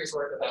picture is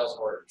worth 1,000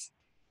 words.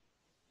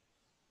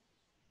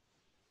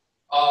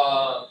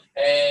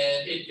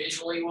 And it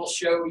visually will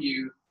show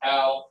you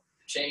how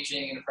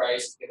changing in the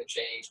price is going to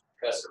change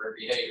customer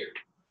behavior.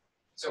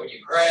 So when you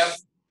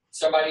graph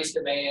somebody's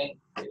demand,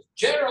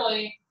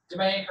 generally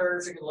demand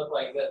curves are going to look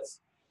like this.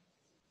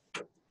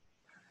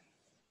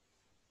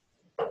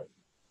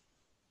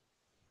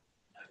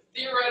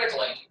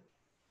 Theoretically,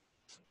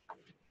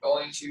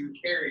 going to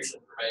carry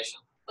some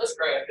information. Let's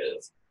graph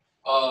this.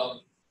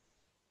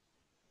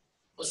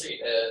 Let's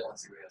see.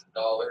 Let's see. We have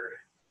 $1,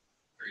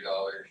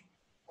 $3,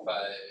 5,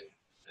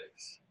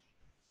 6,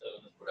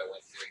 7. That's what I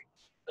went through.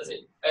 Let's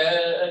see.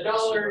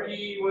 $1.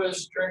 He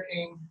was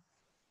drinking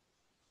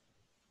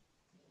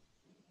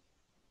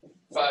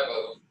 5 of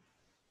them.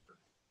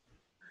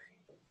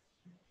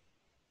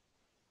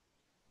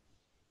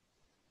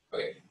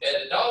 Okay.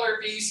 At $1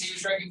 a piece, he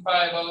was drinking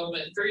 5 of them.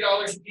 At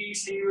 $3 a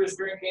piece, he was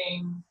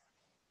drinking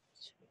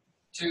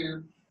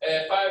 2.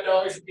 At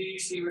 $5 a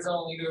piece, he was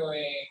only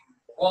doing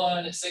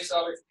 1. At $6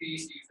 a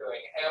piece, he was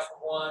doing half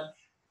of 1.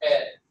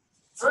 At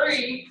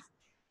free,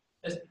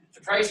 the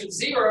price was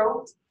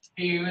 0,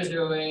 he was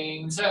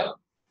doing 7.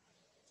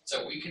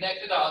 So we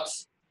connect the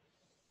dots,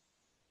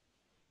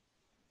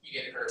 you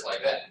get a curve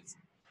like that.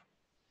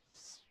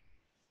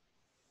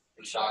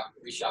 Are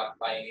we shocked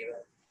by any of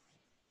that?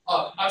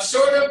 I'm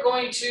sort of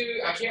going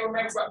to, I can't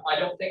remember, I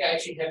don't think I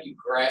actually have you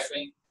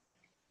graphing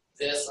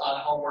this on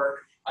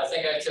homework. I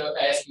think I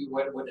asked you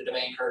what the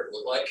demand curve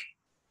look like,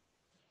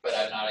 but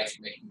I'm not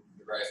actually making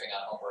the graphing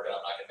on homework, and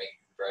I'm not going to make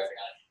the graphing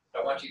on it.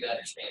 But I want you to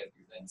understand a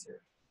few things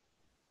here.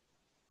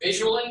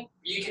 Visually,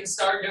 you can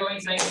start doing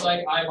things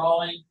like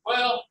eyeballing.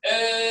 Well,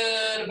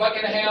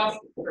 $1.50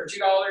 or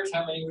 $2,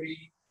 how many would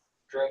he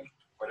drink?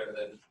 Whatever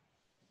that is.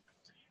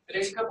 But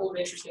there's a couple of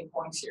interesting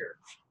points here.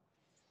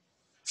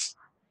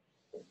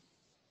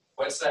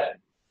 What's that?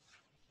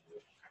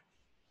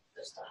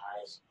 That's the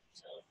highest.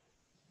 So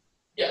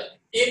Yeah,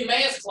 in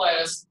math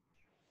class,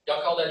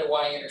 y'all call that a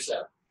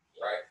y-intercept,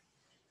 right?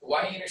 The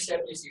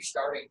y-intercept is your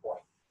starting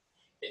point.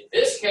 In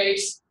this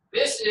case,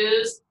 this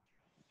is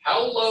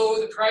how low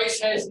the price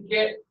has to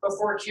get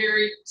before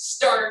Carrie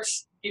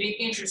starts getting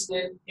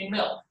interested in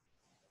milk.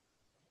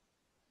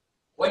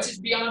 Once it's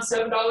beyond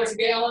 $7 a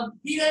gallon,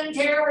 he doesn't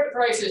care what the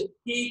price is.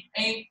 He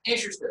ain't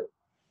interested.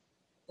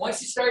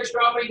 Once it starts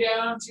dropping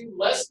down to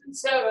less than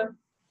 7,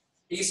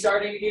 he's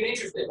starting to get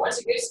interested. Once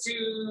it gets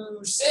to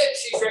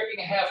 6, he's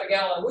drinking half a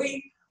gallon a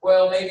week.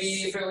 Well,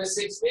 maybe if it was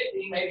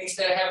 $6.50, maybe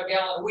instead of half a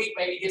gallon a week,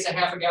 maybe he gets a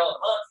half a gallon a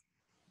month.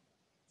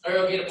 Or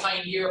he'll get a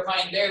pint here, a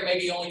pint there,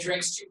 maybe he only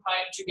drinks 2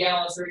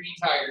 gallons for the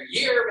entire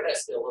year, but that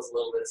still is a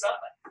little bit of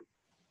something.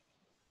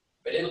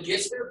 But it'll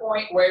get to the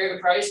point where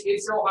the price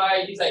gets so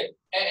high, he's like,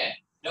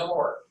 no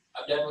more,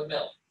 I'm done with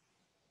milk.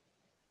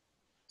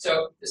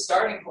 So the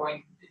starting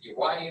point, your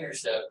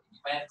y-intercept,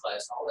 your math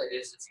class, all that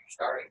is your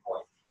starting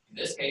point. In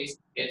this case,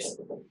 it's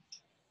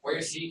where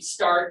does he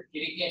start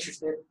getting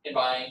interested in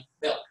buying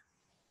milk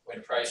when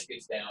the price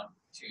gets down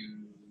to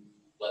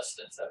less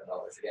than $7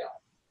 a gallon.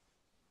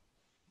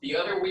 The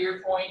other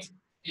weird point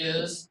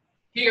is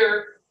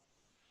here,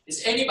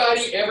 is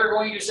anybody ever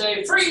going to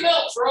say free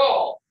milk for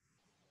all?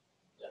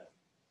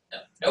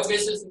 No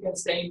business is going to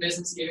stay in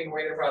business giving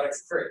away their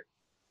products for free.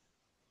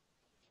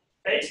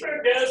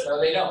 Facebook does. No,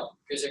 they don't,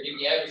 because they're giving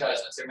you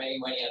advertisements. They're making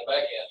money on the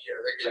back end. Yeah,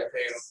 they're getting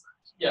paid.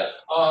 Yeah,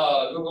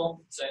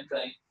 Google, same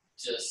thing.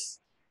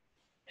 Just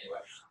anyway,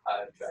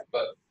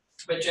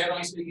 but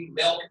generally speaking,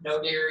 milk,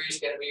 no dairy is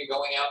going to be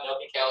going out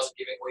milking cows and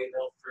giving away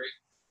milk free.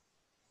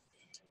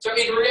 So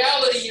in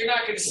reality, you're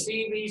not going to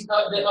see these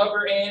the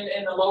upper end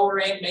and the lower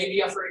end,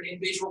 maybe for an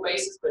individual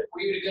basis. But if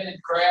we were going to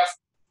graph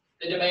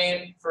the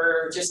demand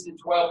for just the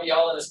 12 of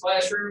y'all in this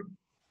classroom,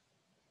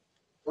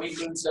 we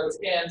lose those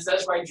ends.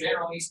 That's why,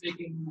 generally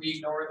speaking, we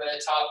ignore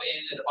the top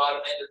end and the bottom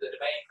end of the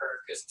demand curve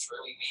because it's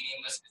really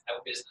meaningless. There's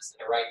no business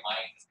in the right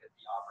mind is going to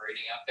be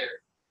operating out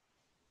there.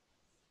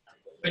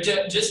 But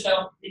just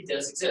know it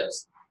does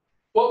exist.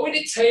 What would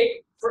it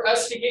take for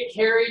us to get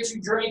Carrie to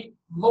drink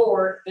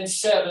more than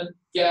 7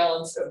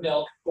 gallons of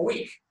milk a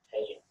week?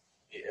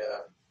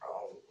 Yeah,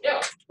 probably.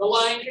 Yeah, the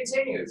line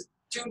continues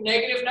to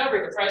negative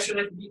number. The price would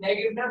have to be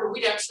negative number.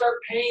 We'd have to start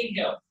paying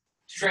him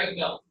to drink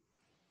milk.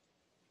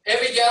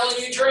 Every gallon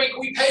you drink,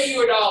 we pay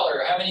you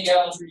 $1. How many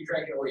gallons were you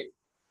drinking a week?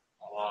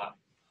 A lot.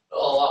 A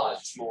lot.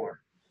 It's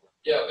more.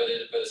 Yeah, but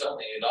it's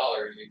only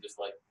 $1, and you're just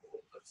like,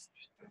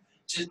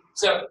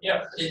 so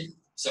yeah.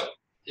 So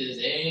is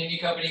any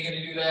company going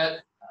to do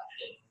that?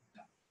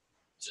 No.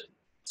 So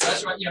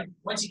that's why,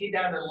 once you get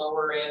down to the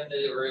lower end,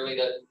 it really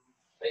doesn't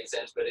make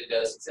sense, but it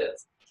does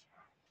exist.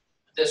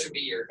 This would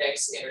be your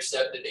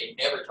x-intercept that they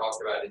never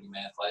talked about in your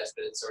math class,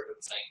 but it's sort of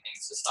the same thing.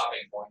 It's the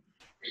stopping point.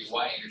 Or your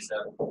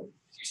y-intercept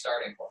is your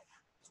starting point.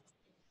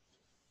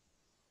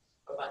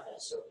 What about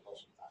that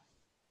surplus you got?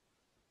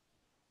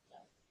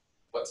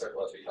 What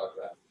surplus are you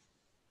talking about?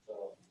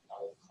 So,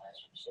 our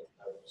classroom said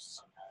notice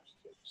sometimes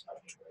to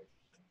start to break.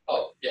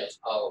 Oh, yes.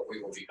 Oh,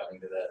 we will be coming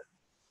to that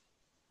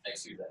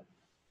next Tuesday.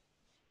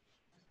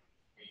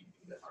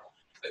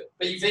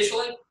 But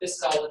visually, this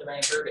is all the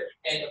demand curve,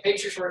 and a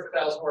picture's worth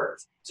 1,000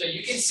 words. So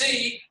you can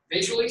see,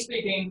 visually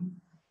speaking,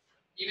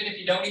 even if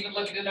you don't even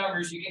look at the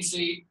numbers, you can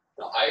see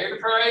the higher the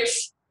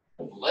price,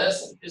 the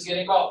less is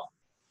getting bought.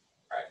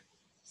 Right?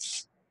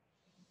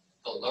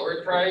 The lower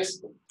the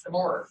price, the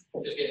more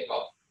is getting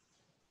bought.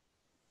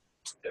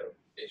 So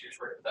picture's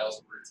worth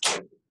 1,000 words.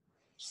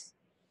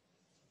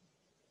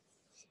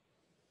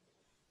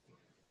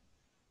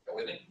 Go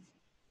with me.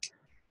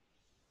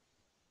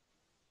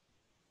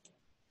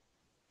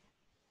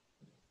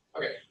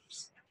 Okay.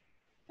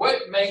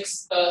 What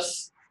makes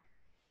us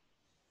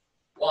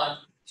want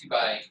to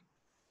buy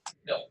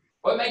milk?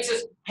 What makes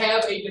us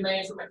have a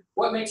demand for milk?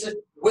 What makes us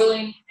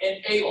willing and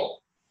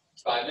able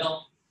to buy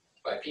milk,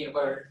 to buy peanut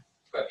butter,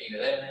 to buy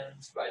peanut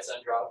M&Ms, to buy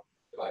Sundrop,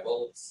 to buy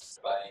bullets,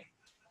 to buy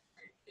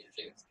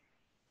chickens?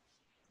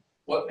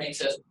 What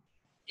makes us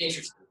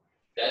interested?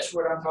 That's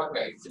what I'm talking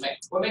about.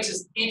 What makes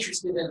us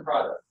interested in the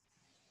product?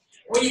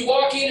 When you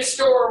walk in a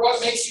store, what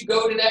makes you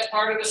go to that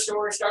part of the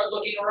store and start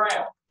looking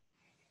around?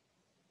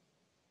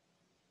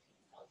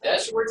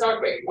 That's what we're talking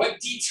about. What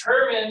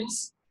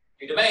determines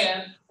your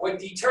demand? What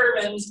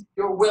determines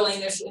your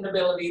willingness and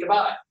ability to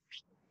buy?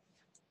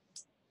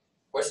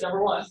 What's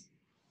number one?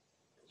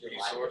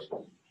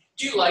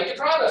 Do you like the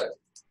product?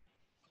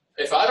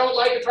 If I don't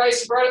like the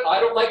price of product,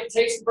 I don't like the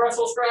taste of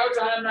Brussels sprouts,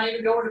 I'm not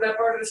even going to that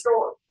part of the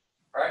store.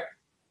 Right?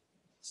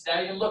 It's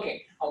not even looking.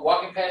 I'm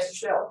walking past the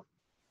shelf.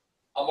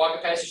 I'm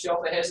walking past the shelf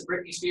that has the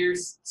Britney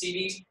Spears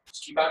CDs.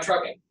 Just keep on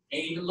trucking.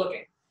 Ain't even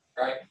looking.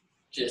 Right?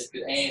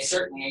 And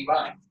certainly ain't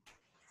buying.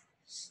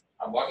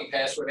 I'm walking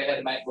past where they had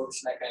the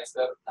MacBooks and that kind of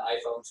stuff, the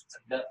iPhones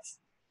and nuts.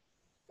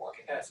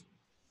 Walking past.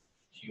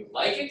 Do you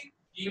like it?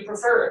 Do you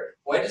prefer it?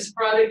 What does the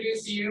product do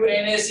for you?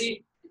 And as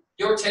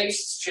your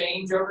tastes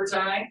change over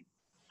time,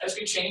 that's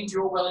going to change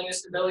your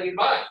willingness and ability to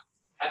buy.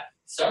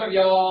 Some of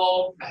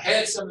y'all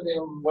had some of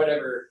them,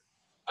 whatever.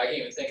 I can't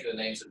even think of the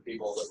names of the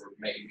people that were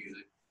making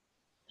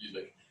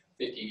music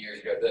 15 years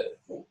ago.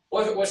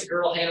 What's the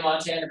girl, Hannah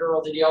Montana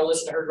girl? Did y'all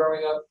listen to her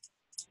growing up?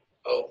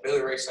 Oh,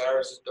 Billy Ray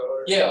Cyrus'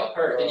 daughter. Yeah,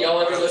 her. Did y'all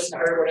ever listen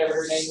to her, whatever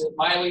her name is?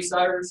 Miley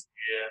Cyrus?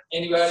 Yeah.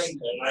 Anybody?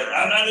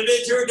 I'm not a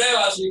bit to her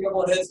now. I see a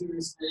couple of heads who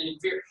in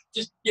fear.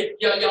 Just,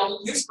 y'all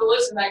used to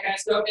listen to that kind of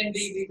stuff. And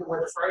these were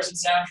the Frozen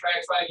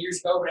soundtrack 5 years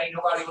ago, but ain't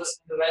nobody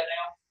listening to that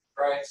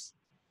now. Right?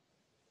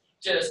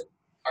 Just,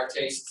 our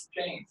tastes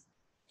change.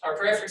 Our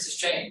preferences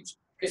change.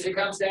 Because it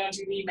comes down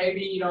to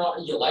maybe,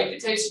 you like the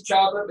taste of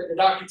chocolate, but the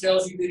doctor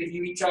tells you that if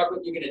you eat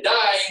chocolate, you're going to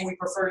die, and we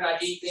prefer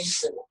not to eat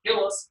things that will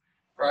kill us.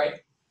 Right?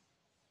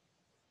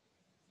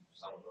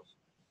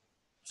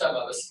 Some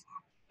of us.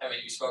 How many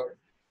of you smoking?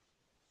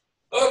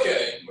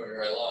 Okay, moving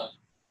right along.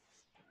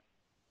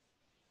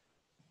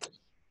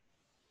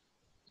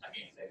 I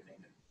can't say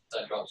anything.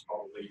 Sun drops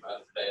probably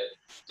out of the bed.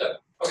 So,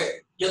 okay,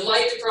 you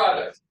like the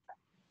product.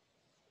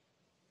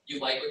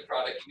 You like what the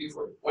product can do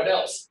for you. What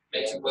else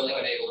makes you willing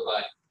and able to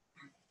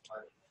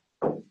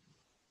buy it?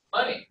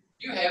 Money.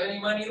 Do you have any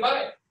money to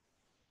buy it?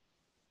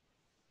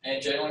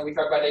 And generally we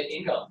talk about that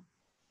income.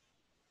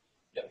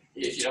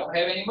 If you don't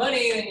have any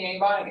money, then you ain't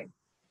buying it.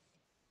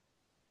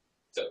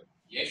 So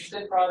you're interested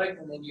in the product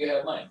and then you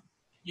have money.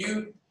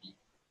 You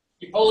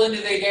pull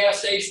into the gas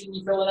station,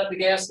 you're filling up the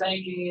gas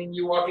tank, and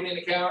you're walking in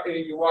the counter,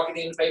 you're walking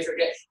in to pay for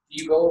gas.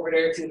 Do you go over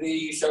there to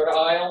the soda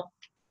aisle?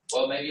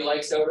 Well, maybe you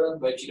like soda,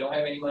 but you don't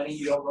have any money,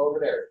 you don't go over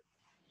there.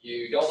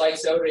 You don't like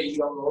soda, you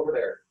don't go over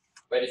there.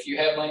 But if you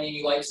have money and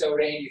you like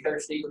soda and you're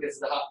thirsty because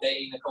it's a hot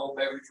day and a cold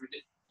beverage,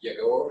 you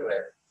go over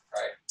there,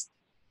 right?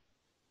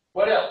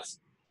 What else?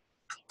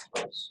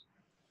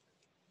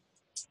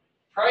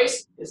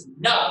 Price is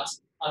not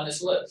on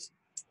this list.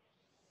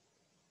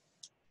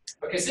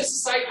 Because this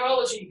is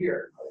psychology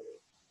here.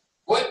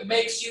 What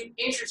makes you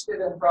interested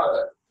in a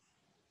product?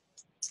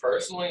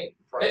 Personally,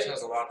 price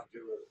has a lot to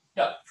do with it.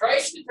 No,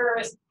 price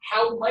determines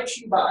how much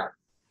you buy,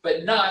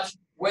 but not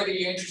whether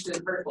you're interested in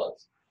the first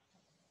place.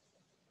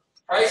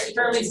 Price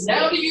determines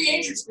now that you're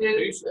interested.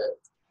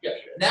 Yeah.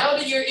 Now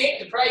that you're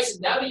in the price,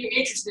 now that you're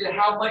interested in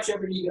how much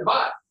of it you can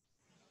buy.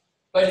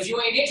 But if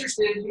you ain't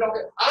interested, you don't.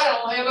 I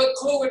don't have a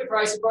clue what the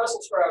price of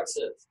Brussels sprouts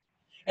is.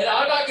 And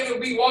I'm not going to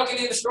be walking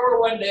in the store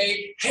one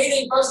day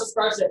hating Brussels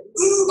sprouts and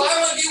say, ooh, buy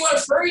one if you want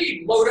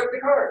free, load up the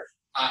cart.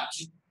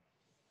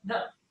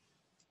 No.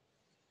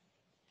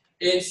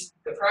 It's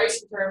the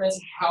price determines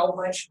how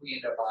much we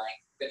end up buying,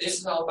 but this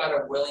is all about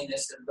our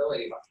willingness and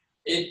ability to buy.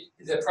 If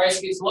the price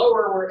gets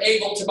lower, we're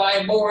able to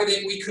buy more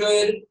than we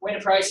could when the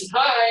price is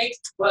high,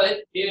 but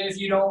if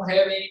you don't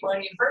have any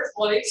money in the first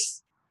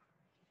place,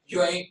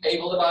 you ain't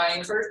able to buy in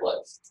the first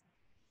place.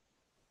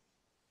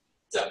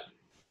 So,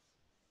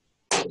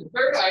 the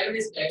third item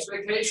is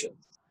expectations.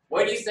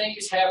 What do you think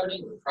is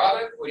happening with the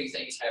product? What do you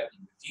think is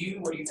happening with you?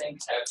 What do you think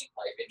is happening in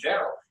life in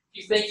general?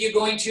 Do you think you're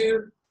going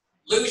to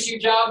lose your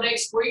job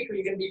next week, or are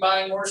you going to be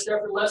buying more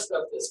stuff or less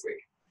stuff this week?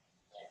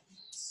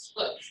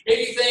 Look,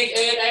 if you think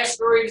an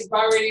asteroid is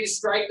about ready to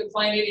strike the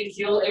planet and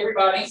kill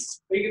everybody,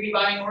 are you going to be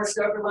buying more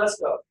stuff or less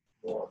stuff?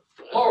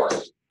 More.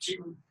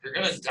 You're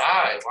gonna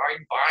die. Why are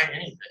you buying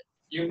anything?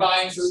 You're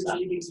buying food so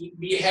you can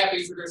be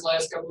happy for those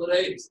last couple of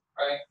days,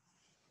 right?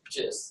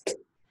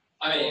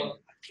 I mean,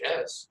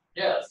 Yes.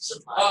 yes.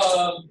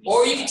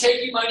 Or you can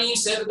take your money and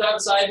set it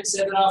outside and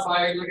set it on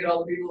fire and look at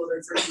all the people that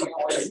are drinking and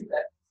all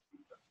that.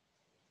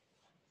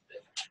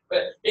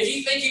 But if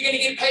you think you're going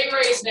to get a pay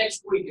raise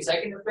next week, is that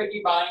going to affect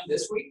you buying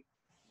this week?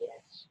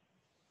 Yes.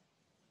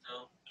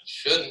 No. It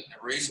shouldn't.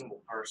 A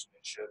reasonable person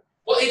should.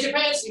 Well, it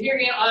depends here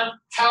again on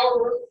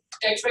how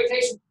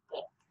expectations.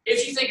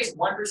 If you think it's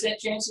 1%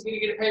 chance you're going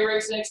to get a pay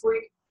raise next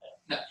week,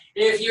 no.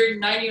 If you're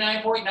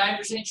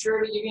 99.9%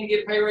 sure that you're going to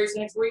get a pay raise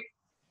next week,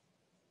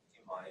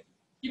 You might.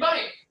 you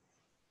might.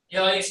 You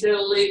know, instead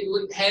of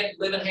living hand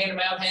to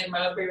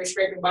mouth, barely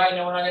scraping by,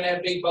 knowing I'm going to have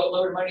a big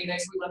boatload of money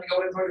next week, let me go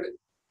ahead and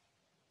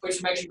put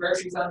some extra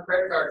groceries on the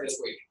credit card this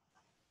week.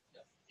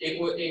 It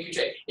could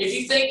change. If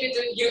you think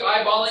that you're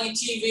eyeballing a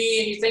TV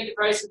and you think the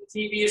price of the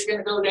TV is going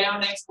to go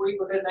down next week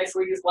because next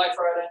week is Black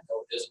Friday,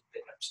 no, it doesn't.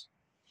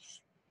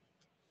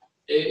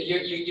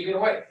 You're going to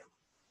wait.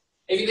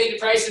 If you think the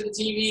price of the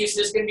TV is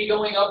just going to be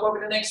going up over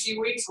the next few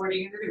weeks, what are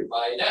you going to do?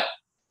 Buy it now.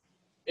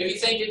 If you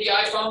think that the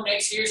iPhone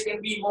next year is going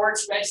to be more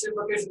expensive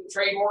because of the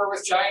trade war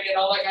with China and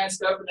all that kind of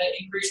stuff, and that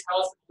increased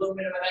cost of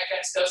aluminum and that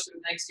kind of stuff, so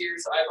next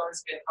year's iPhone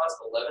is going to cost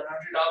 $1,100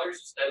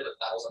 instead of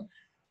 $1,000.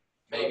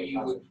 Maybe you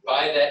would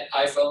buy that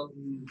iPhone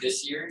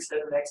this year instead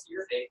of next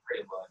year. They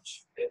pretty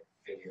much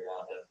figure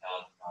out that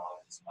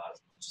 $1,000 is not as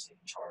much as they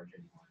can charge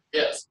anymore.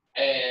 Yes,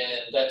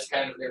 and that's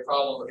kind of their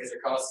problem because their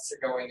costs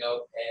are going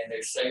up and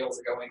their sales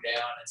are going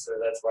down, and so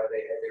that's why they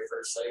had their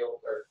first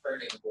sale or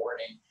earning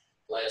warning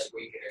last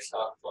week, and their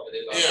stock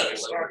plummeted. Yeah, their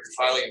stock is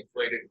highly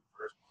inflated in the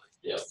first place.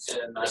 Yes.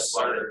 And that's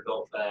why they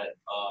built that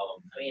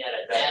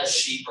At that a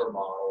cheaper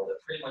model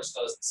that pretty much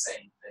does the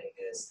same thing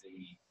as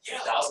the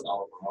 $1,000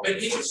 model.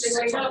 But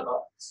interestingly enough,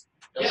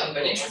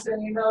 but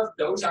interestingly enough,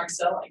 those aren't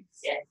selling.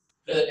 Yeah.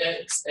 The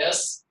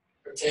XS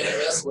or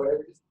 10S, whatever.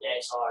 the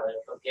XR, they're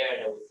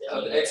comparing it with the.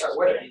 Oh, the XR,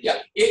 whatever. Yeah,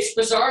 it's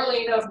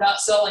bizarrely enough not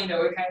selling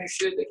though. It kind of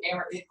should. The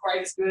camera isn't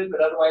quite as good,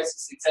 but otherwise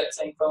it's the exact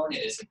same phone.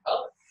 It is in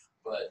color,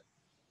 but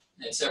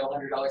it's several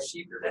 $100s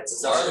cheaper.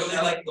 That's bizarrely really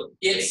enough. like the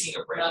It's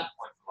making a brand not-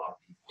 point for a lot of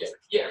people. Yeah,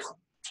 yes.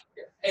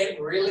 Yeah. And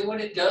really, when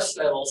it does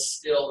settle,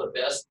 still the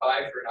best buy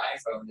for an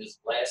iPhone is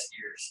last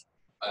year's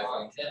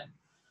iPhone 10.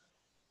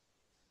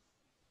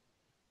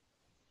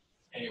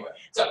 Anyway,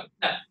 so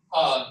now,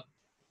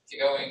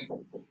 going,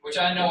 which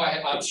I know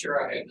I'm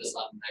sure I have this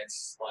on the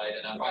next slide,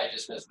 and I probably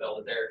just misspelled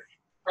it there.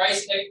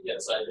 Price,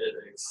 yes, I did.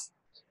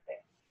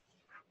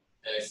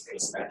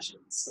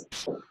 Expectations.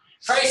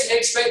 Price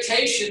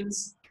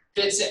expectations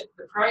fits it.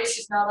 The price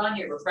is not on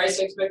here, but price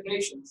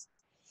expectations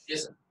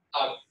isn't.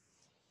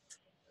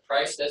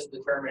 Price doesn't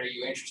determine are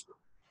you interested.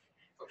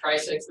 But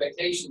price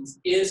expectations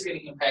is going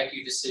to impact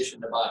your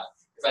decision to buy.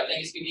 If I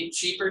think it's going to get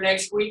cheaper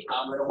next week,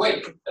 I'm going to wait.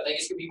 If I think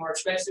it's going to be more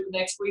expensive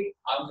next week,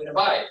 I'm going to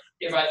buy it.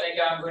 If I think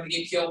I'm going to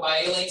get killed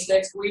by aliens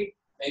next week,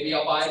 maybe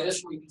I'll buy it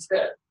this week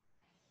instead.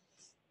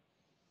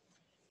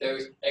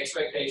 Those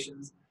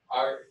expectations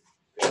are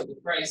the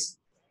price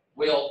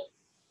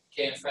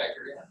can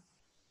factor in.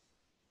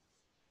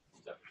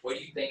 So what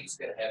do you think is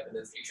going to happen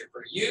in the future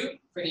for you,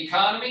 for the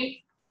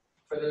economy,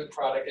 for the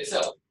product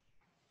itself?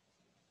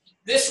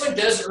 This one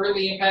doesn't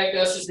really impact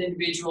us as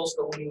individuals,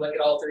 but when you look at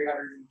all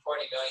 320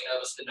 million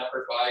of us, the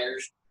number of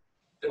buyers,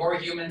 the more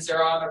humans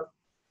there are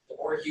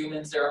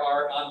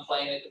on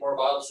planet, the more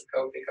bottles of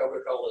Coke that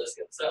Coca-Cola is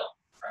going to sell.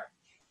 Right?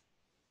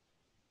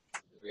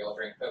 We all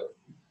drink Coke.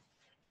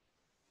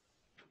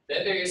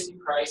 Then there is the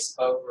price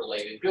of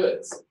related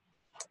goods.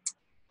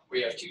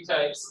 We have two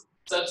types: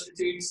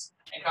 substitutes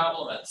and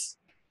complements.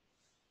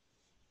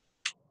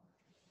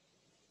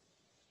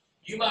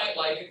 You might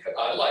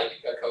I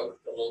like a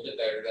Coke a little bit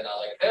better than I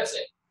like a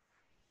Pepsi.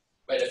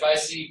 But if I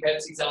see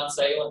Pepsi's on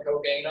sale and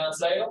Coke ain't on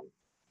sale,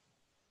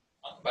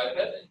 I'm going to buy the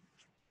Pepsi.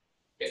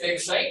 If they're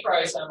the same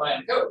price, I'm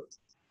buying Coke.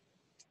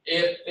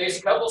 If there's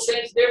a couple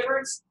cents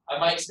difference, I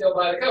might still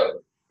buy the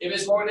Coke. If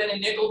it's more than a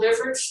nickel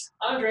difference,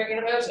 I'm drinking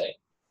a Pepsi.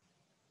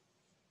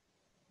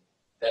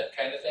 That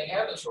kind of thing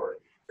happens for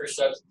it. For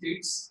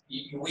substitutes,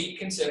 we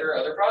consider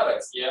other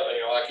products. Yeah,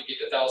 I could get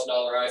the $1,000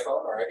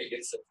 iPhone, or I could get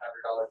a $600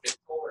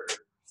 Pixel, or $600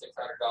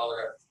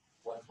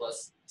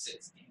 OnePlus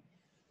 16.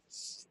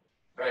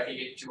 But I could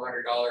get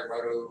 $200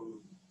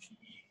 Moto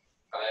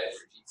G5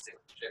 or G6,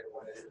 whichever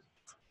one it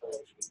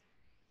is.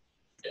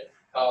 Yeah.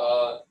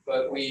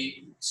 But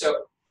we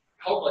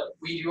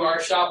do our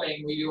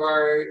shopping, we do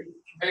our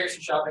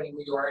comparison shopping, and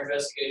we do our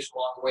investigation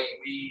along the way.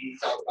 And we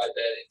talk about that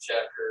in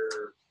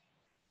chapter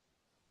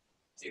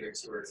either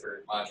 2 or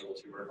 3, module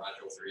 2 or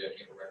module 3. I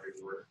can't remember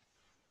the word.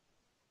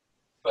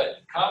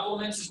 But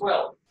complements as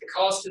well. The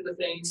cost of the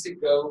things that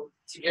go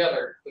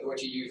together with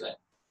what you're using.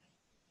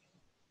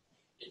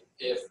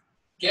 If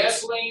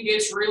gasoline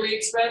gets really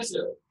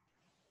expensive,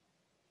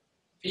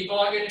 people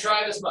aren't going to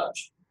drive as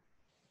much.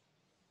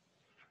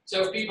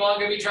 So if people aren't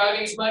going to be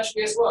driving as much,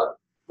 guess what?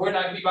 We're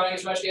not going to be buying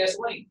as much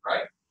gasoline,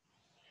 right?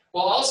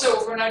 Well, also,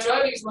 if we're not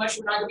driving as much,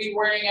 we're not going to be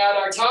wearing out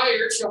our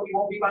tires, so we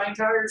won't be buying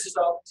tires as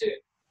often too,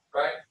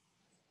 right?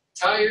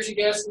 Tires and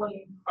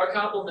gasoline are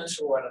complements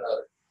for one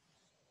another.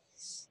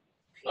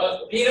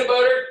 Peanut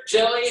butter,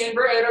 jelly, and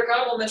bread are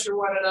complements for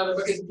one another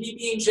because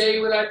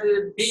PB&J without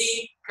the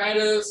B kind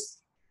of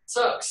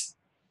sucks.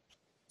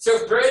 So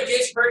if bread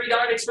gets pretty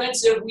darn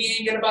expensive, we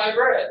ain't going to buy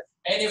bread.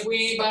 And if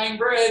we ain't buying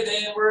bread,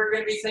 then we're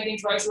going to be thinking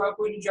twice about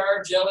putting a jar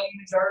of jelly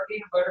and a jar of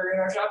peanut butter in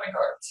our shopping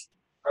carts,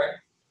 right?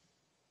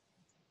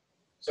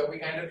 So we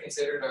kind of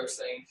consider those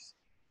things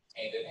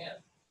hand in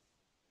hand.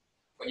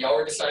 When y'all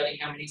were deciding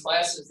how many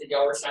classes that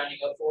y'all were signing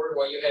up for,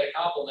 well, you had a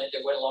complement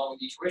that went along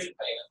with your tuition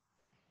payment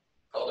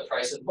called the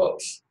price of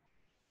books.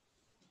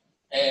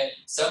 And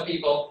some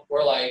people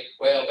were like,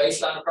 well,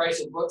 based on the price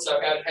of books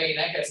I've got to pay, and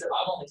that kind of stuff,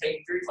 I'm only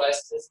taking 3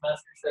 classes this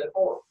semester instead of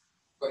 4.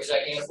 Because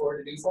I can't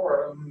afford to do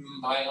 4 of them,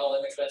 buying all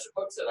them expensive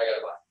books that I got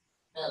to buy.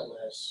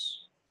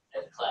 Unless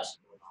the class is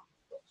going on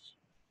books.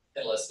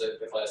 Unless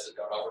the classes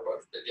don't offer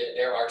books. But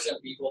there are some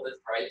people that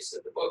the price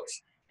of the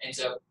books ends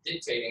up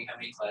dictating how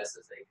many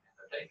classes they can end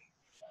up taking.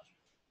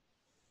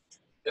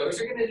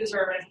 Those are going to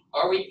determine,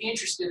 are we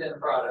interested in the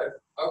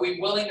product? Are we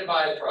willing to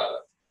buy the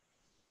product?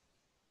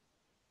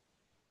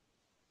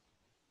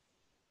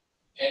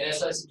 And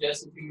as I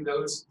suggested to you,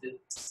 those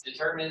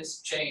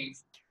determinants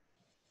change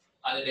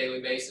on a daily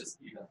basis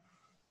even.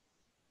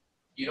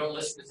 You don't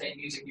listen to the same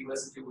music you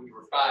listened to when you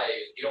were 5.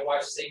 You don't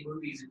watch the same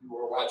movies that you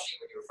were watching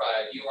when you were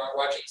 5. You aren't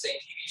watching the same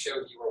TV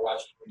shows you were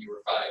watching when you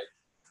were 5.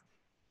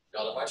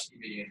 Y'all don't watch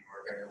TV anymore,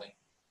 apparently.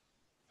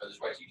 Y'all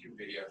just watch YouTube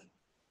videos.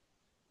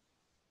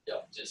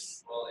 Yeah,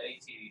 just any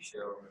TV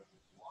show or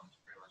movie you want is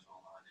pretty much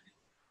online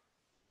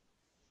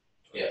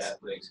anyway. Yes.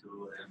 Netflix,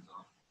 Hulu,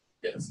 Amazon.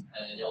 yes,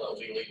 and y'all don't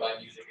legally buy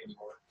music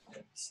anymore. I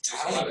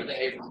don't even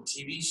pay for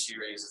TV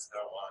series that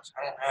I watch.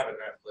 I don't have a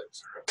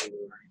Netflix or a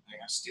Hulu or anything.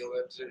 I steal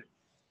that too.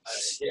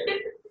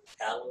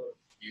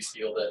 You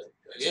steal that.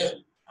 Yeah.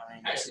 I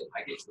mean, Actually,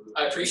 I get to.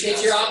 I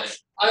appreciate your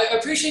I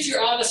appreciate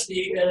your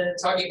honesty and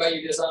talking about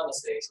your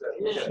dishonesty. So.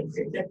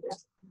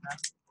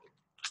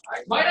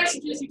 I might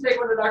actually suggest you take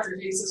one of Dr.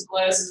 Gates'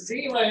 classes.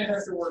 He might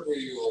have to work with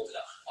you a little bit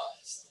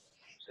honest.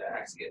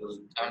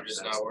 I'm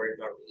just not worried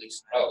about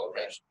releasing. Oh,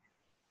 okay.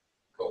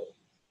 Cool.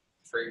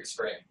 Free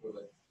spring. There you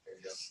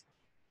go.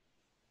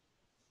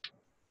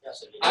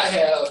 Yes, it is. I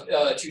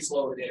have too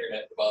slow with the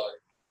internet to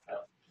bother.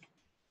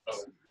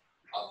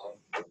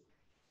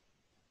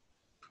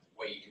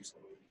 Way too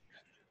slow.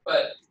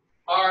 But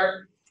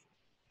our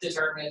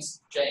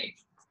determinants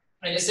change.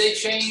 And as they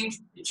change,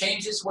 it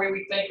changes the way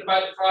we think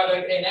about the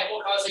product, and that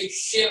will cause a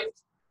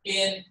shift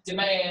in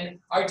demand.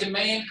 Our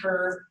demand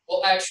curve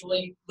will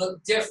actually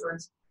look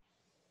different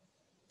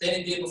than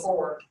it did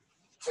before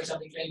when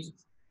something changes.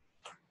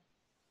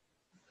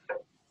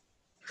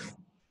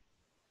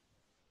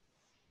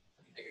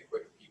 Take a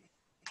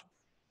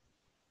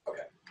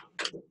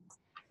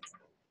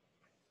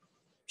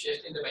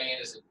Shift in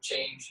demand is a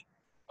change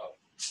of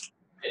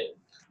it.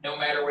 No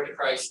matter what the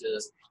price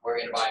is, we're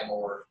gonna buy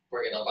more,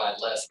 we're gonna buy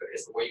less,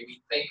 because the way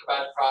we think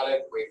about the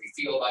product, the way we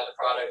feel about the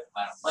product, the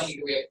amount of money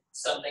that we have,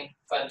 something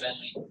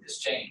fundamentally has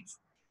changed.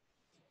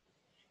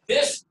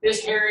 This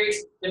is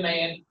Harry's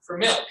demand for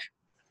milk.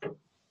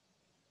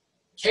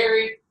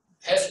 Carrie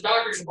has a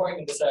doctor's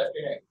appointment this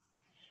afternoon.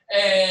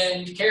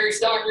 And Carrie's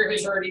doctor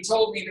has already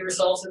told me the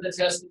results of the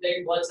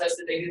blood test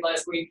that they did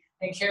last week,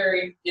 and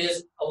Carrie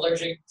is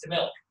allergic to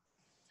milk.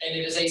 And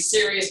it is a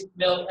serious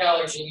milk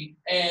allergy,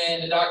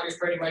 and the doctor's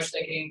pretty much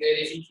thinking that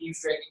if he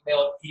keeps drinking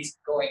milk, he's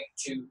going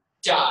to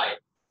die.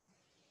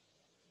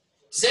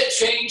 Does that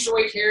change the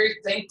way Carrie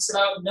thinks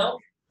about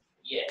milk?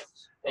 Yes.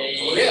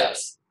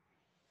 Yes.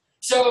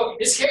 So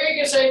is Carrie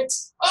gonna say,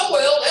 oh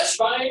well, that's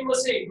fine,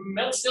 let's see,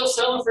 milk's still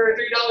selling for $3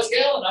 a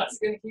gallon, I'm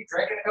just gonna keep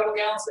drinking a couple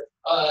gallons?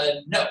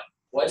 No.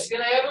 What's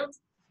gonna happen?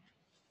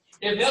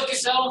 If milk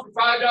is selling for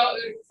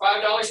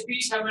 $5 a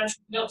piece, how much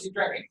milk is he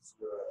drinking?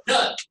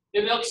 None.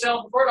 If milk is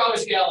selling for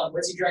 $4 a gallon,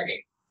 what's he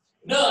drinking?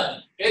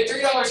 None. At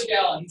 $3 a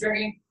gallon, he's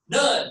drinking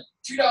none.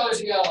 $2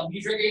 a gallon,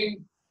 he's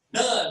drinking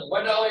none.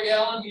 $1 a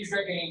gallon, he's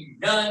drinking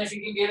none. If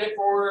he can get it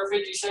for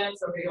 50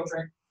 cents, okay, he'll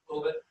drink a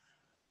little bit.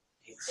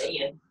 He's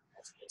saying.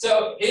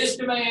 So his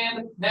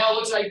demand now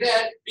looks like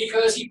that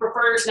because he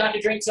prefers not to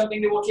drink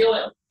something that will kill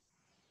him.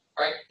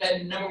 All right,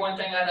 that number one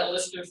thing on that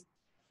list of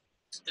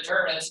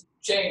determinants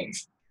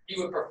changed. He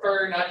would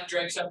prefer not to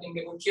drink something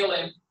that would kill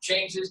him,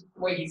 changes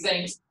the way he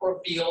thinks or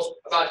feels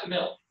about the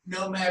milk.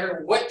 No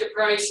matter what the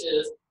price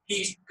is,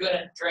 he's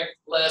gonna drink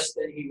less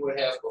than he would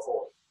have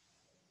before.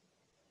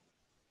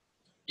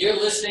 You're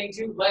listening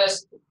to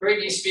less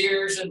Britney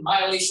Spears and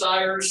Miley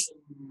Cyrus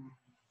and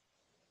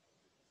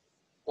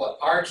what,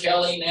 R.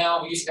 Kelly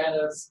now, he's kind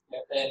of,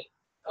 and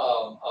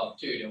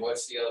dude, and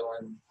what's the other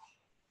one?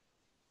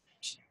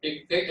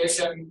 There's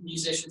some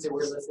musicians that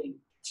we're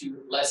listening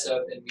to less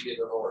of than we did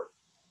before.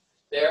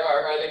 There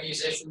are other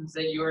musicians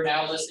that you are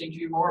now listening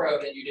to more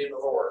of than you did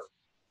before.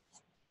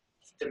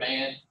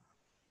 Demand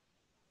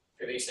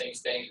for these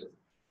things changes.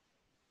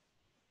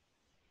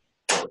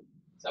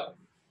 So,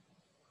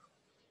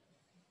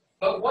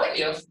 but what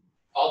if,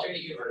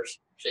 alternate universe,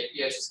 shake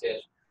the edge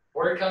sketch,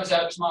 word comes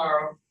out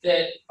tomorrow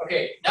that,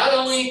 okay, not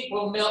only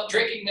will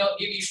drinking milk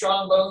give you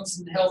strong bones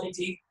and healthy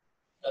teeth,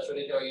 that's what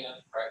they tell you now,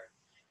 right?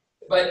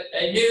 But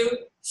a new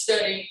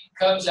study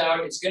comes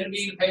out, it's going to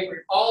be in the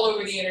paper all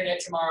over the internet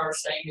tomorrow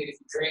saying that if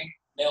you drink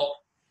milk,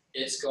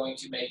 it's going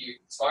to make you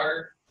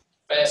smarter,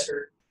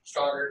 faster,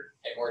 stronger,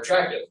 and more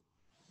attractive.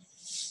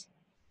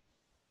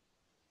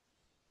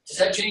 Does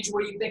that change the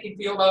way you think and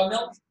feel about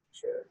milk?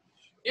 Sure.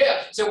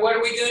 Yeah, so what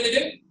are we going to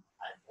do?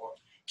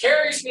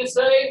 Carrie's going to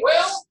say,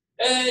 well,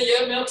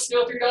 yeah, milk's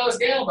still $3 a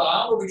gallon, but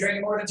I'm going to be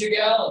drinking more than 2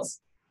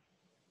 gallons.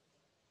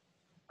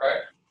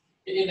 Right?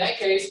 In that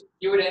case,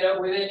 you would end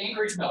up with an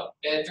increased milk.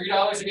 At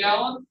 $3 a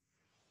gallon,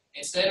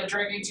 instead of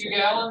drinking 2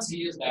 gallons,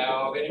 he is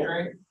now going to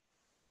drink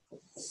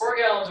 4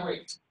 gallons a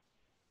week.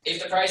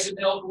 If the price of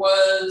milk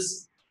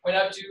went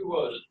up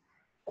to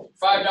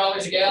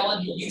 $5 a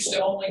gallon, he used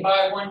to only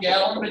buy 1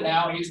 gallon, but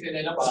now he's going to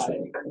end up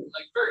buying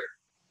like 3.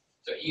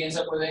 So he ends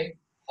up with a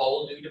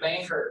whole new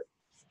demand curve.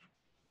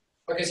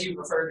 Because he would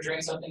prefer to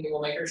drink something that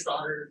will make her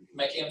stronger,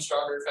 make him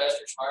stronger,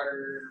 faster,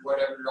 smarter,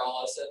 whatever,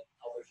 all those things,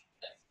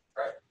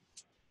 right?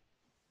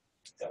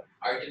 So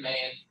our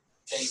demand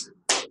changes.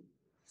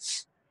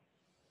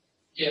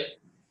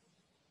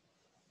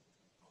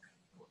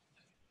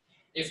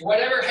 If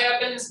whatever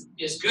happens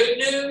is good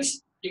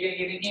news, you're going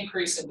to get an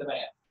increase in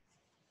demand.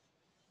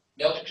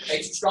 Milk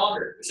makes you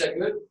stronger. Is that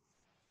good?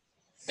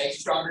 Makes you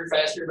stronger,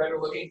 faster, better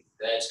looking.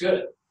 That's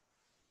good.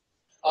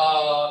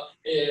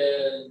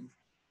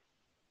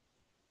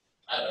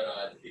 I don't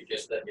know, it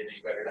just doesn't get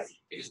any better. If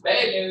it's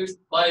bad news,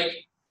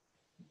 like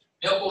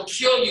milk will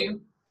kill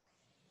you,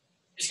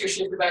 it's going to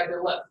shift it back to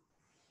the left.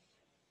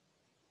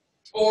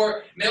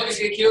 Or milk is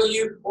going to kill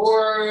you,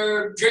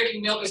 or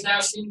drinking milk is now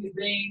seen as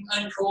being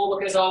uncool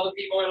because all the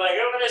people are like,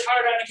 oh, that's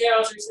hard on the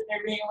cows, or sitting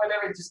there being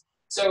whatever.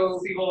 So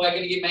people are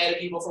going to get mad at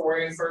people for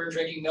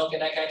drinking milk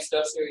and that kind of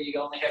stuff, so you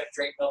only have to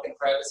drink milk in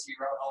privacy of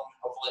your own home,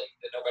 hopefully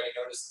that nobody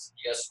notices.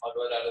 You guys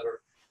smuggle it out of the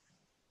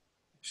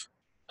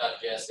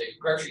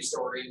grocery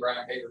store in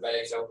brown paper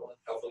bags, hopefully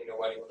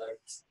nobody will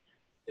notice.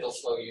 It'll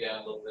slow you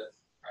down a little bit.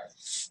 Right.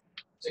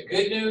 So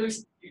good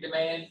news, your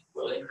demand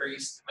will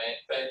increase.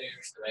 Bad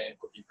news, demand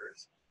will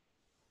decrease.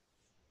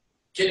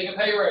 Getting a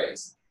pay raise.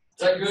 Is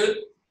that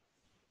good?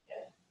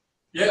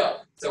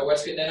 Yeah. So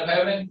what's going to end up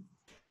happening?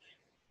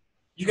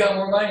 You got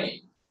more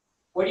money.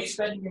 What are you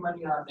spending your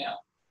money on now?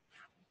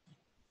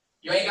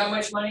 You ain't got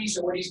much money,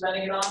 so what are you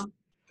spending it on?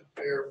 The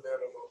bare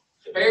minimum.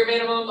 The bare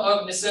minimum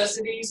of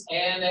necessities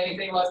and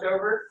anything left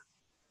over.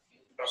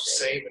 I'm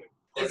saving.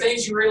 The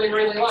things you really,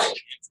 really like.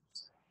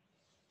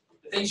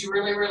 The things you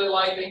really, really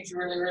like, things you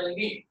really, really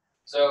need.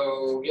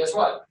 So guess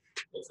what?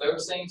 If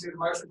those things are the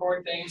most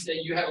important things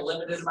that you have a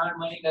limited amount of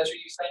money, that's what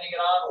you're spending it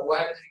on, well, what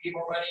happens if you get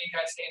more money? It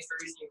kind of stands to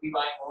reason you'll be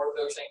buying more of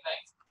those same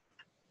things.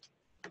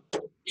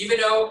 Even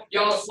though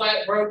y'all are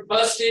flat broke,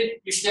 busted,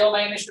 you still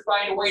manage to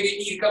find a way to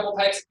eat a couple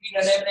packs of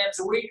peanut M&Ms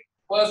a week.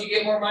 Well, if you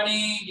get more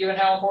money, given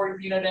how important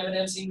peanut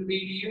M&Ms seem to be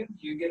to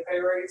you get a pay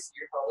raise,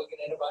 you're probably going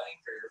to end up buying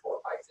 3 or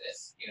 4 packs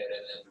of peanut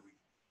M&Ms a week.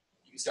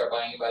 You can start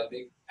buying it by the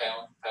big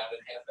pound and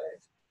a half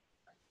bags.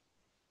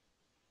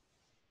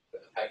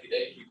 But a pack a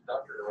day to keep the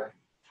doctor away.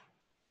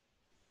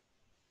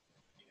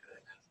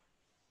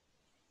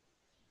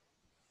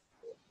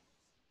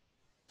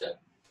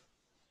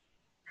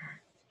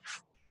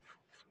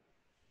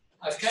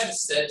 I've kind of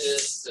said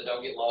this, so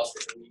don't get lost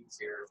in the weeds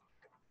here.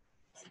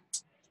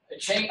 A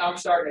change. I'm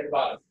starting at the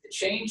bottom. A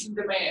change in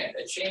demand,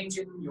 a change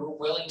in your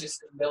willingness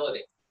and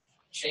ability,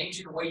 a change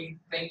in the way you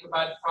think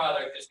about the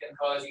product is going to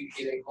cause you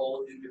to get a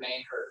whole new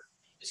demand curve.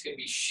 It's going to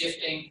be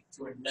shifting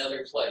to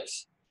another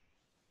place.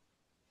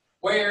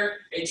 Where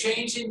a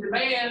change in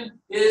demand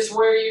is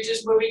where you're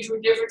just moving to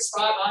a different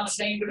spot on the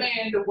same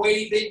demand. The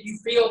way that you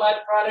feel about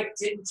the product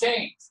didn't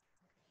change.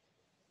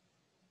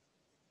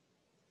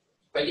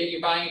 But yet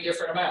you're buying a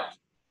different amount.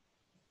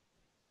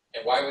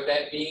 And why would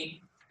that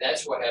be?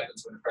 That's what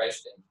happens when the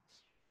price changes.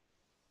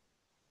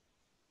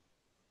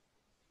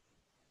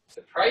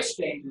 The price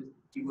changes,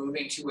 you're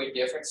moving to a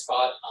different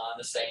spot on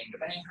the same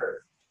demand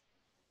curve.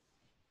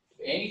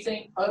 If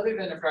anything other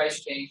than the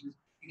price changes,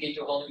 you get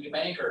to a whole new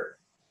demand curve.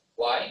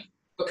 Why?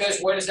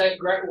 Because what is the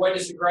graph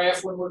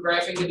when we're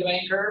graphing the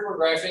demand curve? We're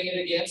graphing it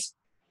against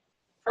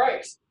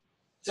price.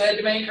 So that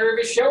demand curve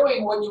is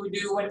showing what you would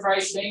do when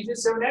price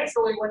changes. So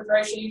naturally, when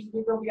price changes,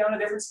 you're going to be on a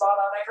different spot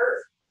on that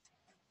curve.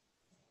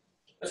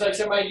 It's like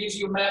somebody gives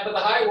you a map of the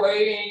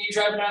highway and you're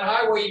driving down the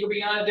highway, you could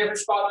be on a different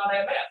spot on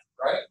that map,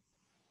 right?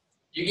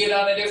 You get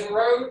on a different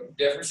road,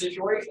 different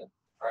situation,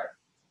 right?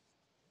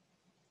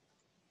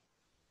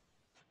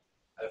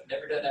 I've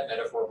never done that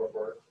metaphor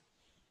before.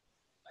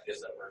 I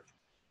guess that worked.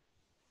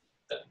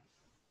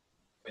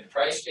 When the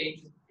price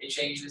changes, it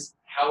changes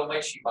how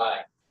much you buy.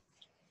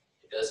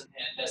 It doesn't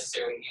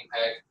necessarily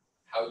impact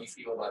how you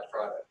feel about the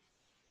product.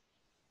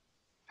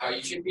 How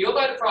you should feel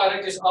about the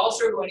product is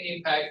also going to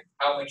impact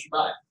how much you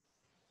buy.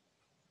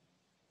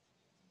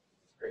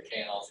 Or it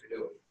can also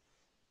do it.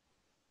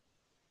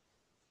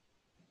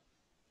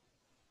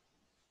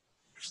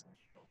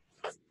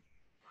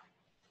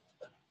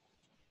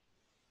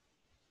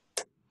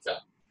 So,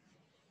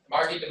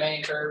 market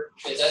demand curve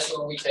is that's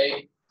when we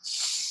take,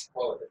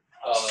 what was it?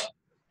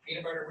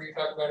 Peanut butter, we were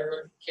talking about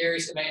earlier.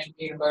 Carrie's demand for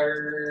peanut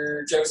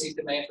butter, Josie's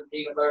demand for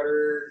peanut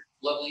butter,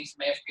 Lovely's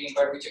demand for peanut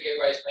butter. We took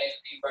everybody's demand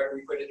for peanut butter,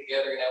 we put it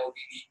together, and that would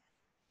be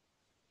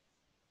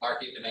the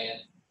market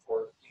demand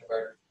for peanut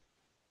butter.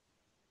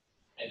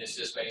 And it's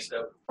just made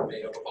up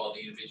of all the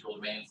individual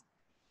demands.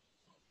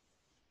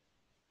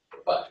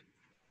 But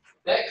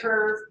that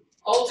curve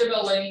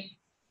ultimately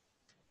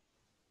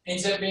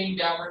ends up being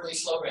downwardly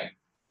sloping.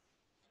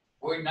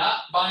 We're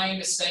not buying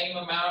the same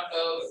amount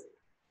of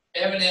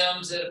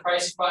M&Ms at a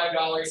price of $5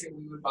 that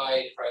we would buy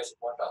at the price of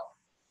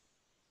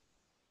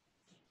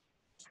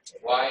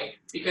 $1. Why?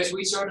 Because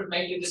we sort of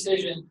made a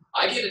decision.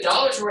 I get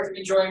 $1 worth of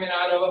enjoyment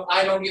out of them.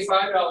 I don't get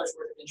 $5 worth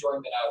of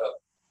enjoyment out of them.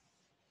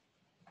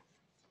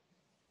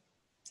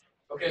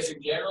 Because there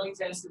generally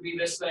tends to be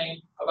this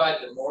thing about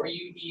the more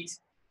you eat,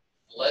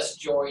 less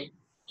joy,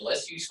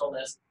 less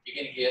usefulness you're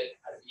going to get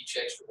out of each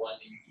extra one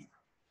that you eat.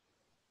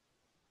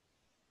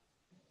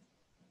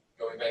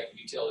 Going back to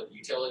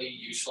utility,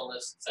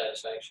 usefulness,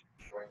 satisfaction,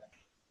 enjoyment.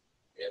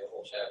 We have a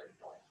whole chapter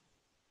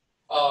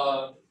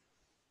going.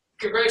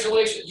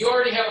 Congratulations, you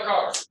already have a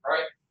car, all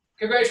right?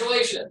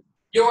 Congratulations,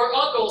 your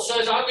uncle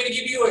says, I'm going to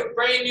give you a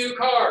brand new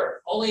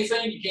car. Only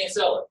thing, you can't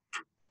sell it.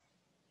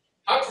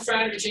 How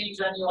profound of a change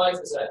on your life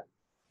is that?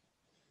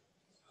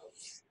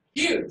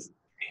 Huge.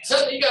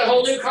 Suddenly you got a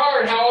whole new car,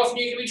 and how often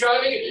are you going to be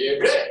driving it?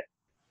 Every day.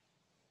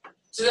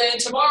 So then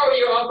tomorrow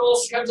your uncle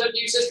comes up to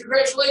you and says,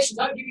 congratulations,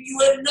 I'm giving you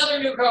another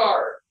new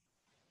car.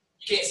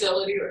 You can't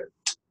sell it either.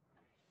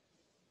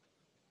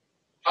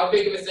 How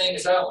big of a thing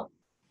is that one?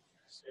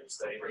 It's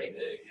pretty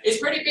big. It's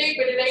pretty big,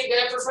 but it ain't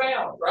that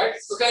profound, right?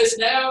 Because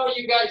now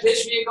you got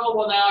this vehicle,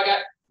 well now I got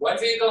one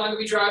vehicle I'm going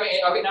to be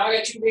driving, okay, now I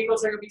got 2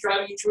 vehicles I'm going to be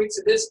driving each week.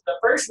 So the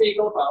first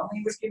vehicle, if I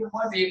only was given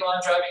 1 vehicle,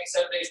 I'm driving it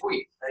 7 days a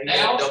week.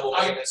 Now, double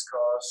maintenance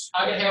costs.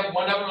 I'm going to have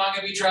one of them I'm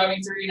going to be driving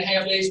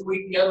 3.5 days a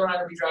week, the other one I'm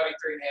going to be driving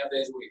 3.5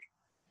 days a week.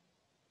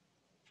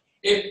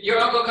 If your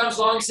uncle comes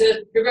along and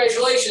says,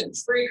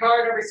 congratulations, free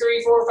car number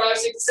 3, 4, 5,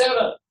 6,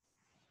 7.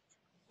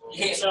 You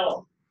can't sell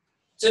them.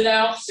 So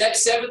now, that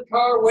 7th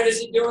car, what is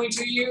it doing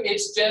to you?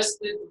 It's just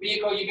the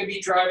vehicle you can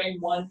be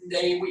driving 1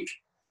 day a week.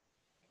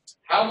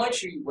 How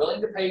much are you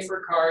willing to pay for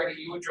a car that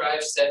you would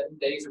drive 7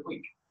 days a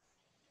week?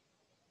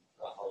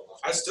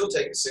 I still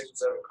take the 6 or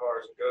 7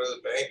 cars and go to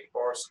the bank and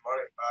borrow some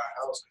money to buy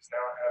a house because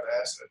now I have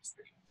assets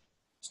that can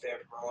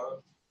stand for my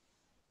loan.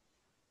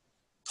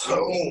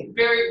 Boom.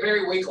 Very,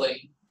 very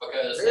weakly.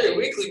 Because Very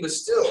weekly, but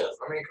still. Yeah.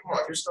 I mean, come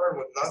on, you're starting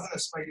with nothing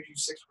and somebody gives you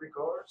 6 free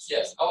cars?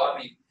 Yes. Oh, I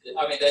mean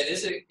that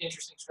is an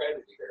interesting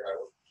strategy there. I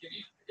will give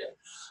you. Yeah.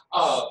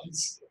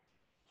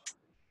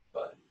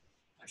 But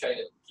I'm trying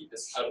to keep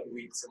this out of the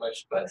weeds so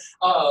much. But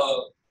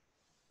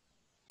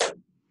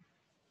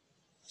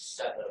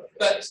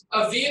But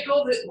a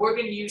vehicle that we're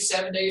gonna use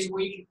 7 days a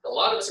week, a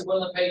lot of us are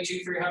willing to pay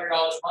 $200-300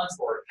 a month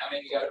for it. How many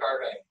of you got a car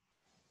payment?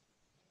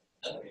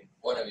 None of you,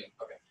 one of you,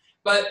 okay.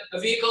 But a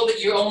vehicle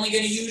that you're only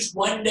gonna use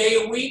 1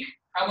 day a week,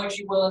 how much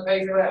you willing to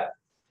pay for that?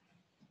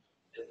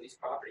 At least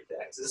property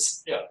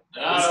taxes. Yeah,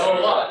 not a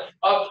whole lot.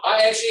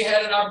 I actually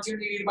had an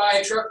opportunity to buy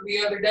a truck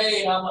the other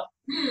day, and I'm like,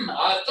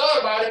 I thought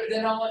about it, but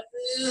then I'm like,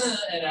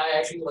 and I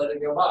actually let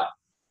it go by.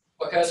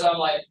 Because I'm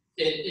like,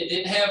 it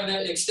didn't have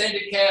an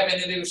extended cab in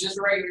it, it was just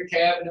a regular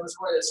cab, and it was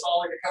one of the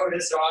smaller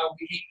Dakotas, so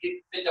we could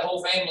fit the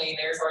whole family in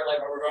there, so I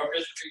like, we're going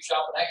Christmas tree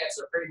shopping, that kind of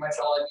stuff. Pretty much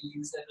all I'd be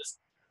using is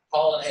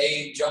hauling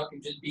hay and junk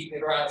and just beating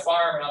it around the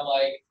farm, and I'm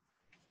like,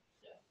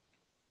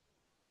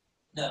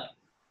 no.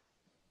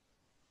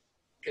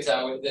 Because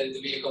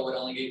the vehicle would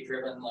only get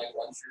driven like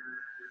once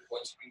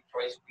a week,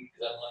 twice a week,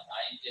 because I'm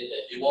like,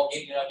 it won't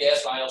get you enough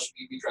gas miles for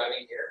you to be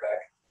driving here and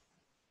back.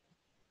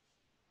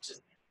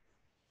 Just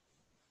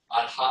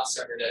on a hot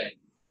summer day,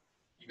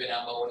 you've been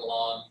out mowing the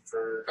lawn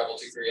for a couple,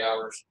 2-3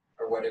 hours,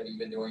 or whatever you've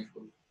been doing for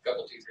a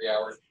couple, 2-3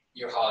 hours,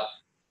 you're hot,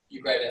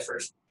 you grab that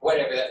first,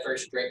 whatever that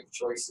first drink of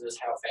choice is,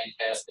 how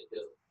fantastic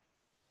is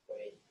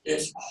it?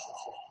 It's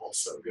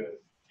so good.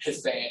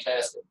 It's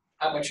fantastic.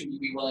 How much would you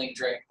be willing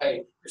to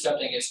pay for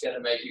something that's going to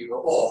make you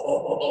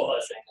go,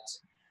 that's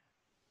fantastic?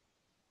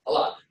 A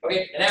lot.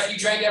 Okay, and after you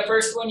drank that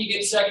first one, you get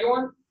the second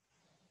one.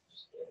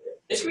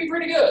 It's going to be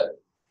pretty good.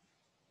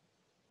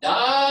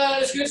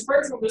 Not as good as the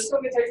first one, but it's still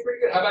going to taste pretty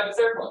good. How about the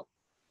third one?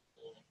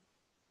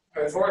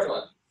 Or the fourth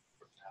one?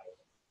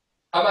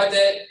 How about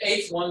that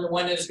eighth one, the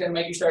one that's going to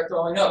make you start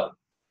throwing up?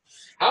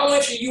 How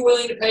much are you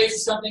willing to pay for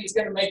something that's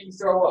going to make you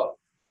throw up?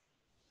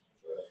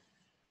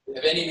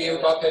 Have any of you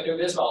ever bought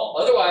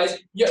Pepto-Bismol? Otherwise,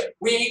 yeah,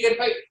 we ain't gonna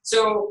pay.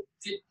 So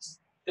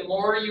the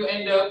more you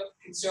end up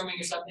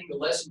consuming something, the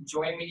less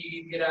enjoyment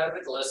you get out of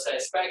it, the less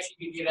satisfaction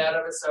you get out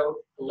of it,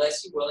 so the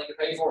less you're willing to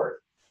pay for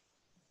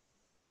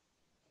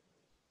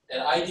it.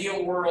 An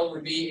ideal world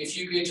would be if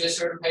you could just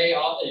sort of pay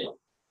off,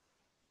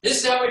 this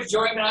is how much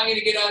enjoyment I'm going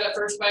to get out of that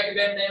first pack of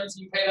M&Ms,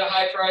 you pay the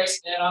high price,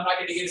 and I'm not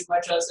going to get as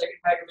much out of the second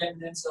pack of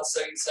M&Ms, they'll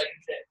sell you the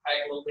second pack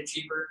a little bit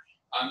cheaper.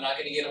 I'm not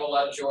going to get a whole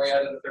lot of joy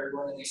out of the third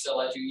one, and they sell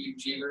that to you even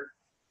cheaper.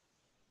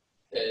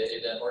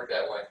 It doesn't work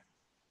that way.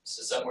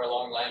 So somewhere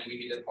along the line, we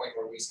get to the point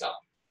where we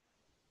stop.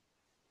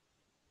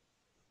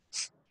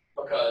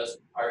 Because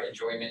our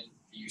enjoyment,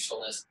 the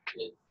usefulness,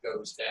 it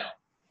goes down.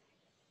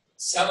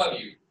 Some of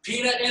you,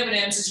 peanut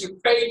M&Ms is your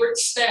favorite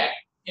snack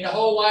in the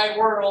whole wide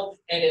world,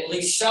 and at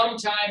least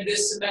sometime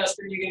this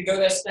semester, you're going to go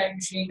to that snack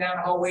machine down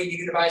the hallway, and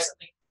you're going to buy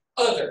something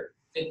other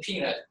than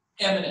peanut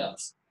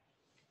M&Ms.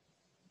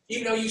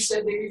 Even though you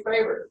said they're your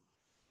favorite.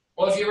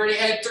 Well, if you already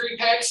had 3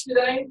 packs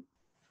today,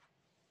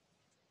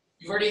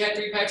 you've already had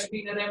 3 packs of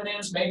peanut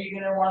M&Ms, maybe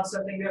you're going to want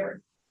something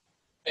different.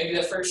 Maybe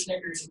the first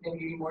Snickers is going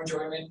to give you more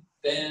enjoyment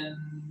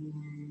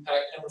than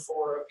pack number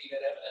 4 of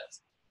peanut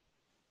M&Ms.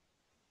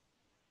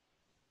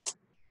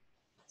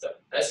 So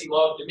that's the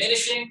law of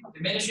diminishing.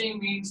 Diminishing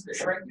means to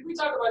shrink. Did we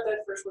talk about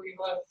that first week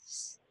of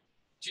class?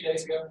 2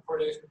 days ago, 4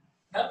 days ago?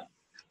 No?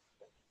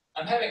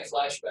 I'm having a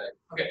flashback.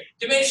 Okay.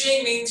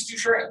 Diminishing means to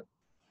shrink.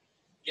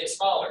 Get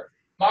smaller.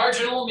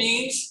 Marginal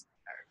means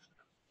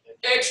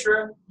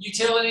extra.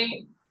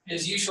 Utility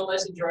is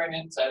usefulness,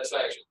 enjoyment,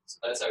 satisfaction. So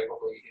that's how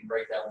hopefully you can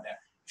break that one down.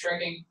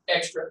 Shrinking,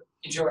 extra,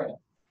 enjoyment.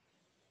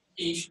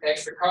 Each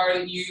extra car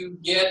that you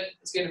get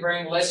is going to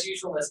bring less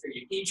usefulness for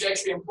you. Each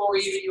extra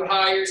employee that you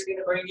hire is going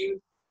to bring you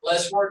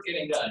less work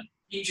getting done.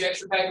 Each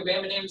extra pack of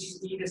M&Ms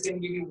you eat is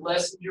going to give you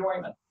less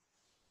enjoyment.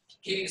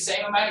 Getting the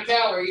same amount of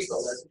calories, but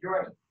less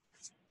enjoyment.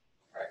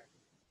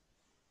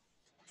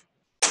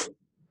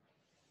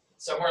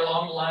 Somewhere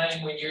along the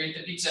line, when you're at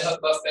the Pizza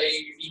Hut buffet,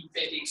 you eat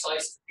 15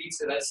 slices of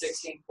pizza, that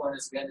 16th one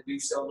is going to do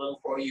so little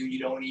for you. You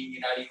don't eat,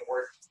 you're not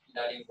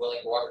even willing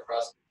to walk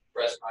across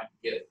the restaurant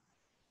to get it.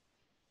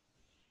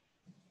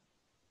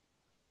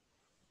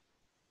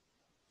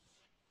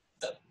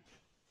 So,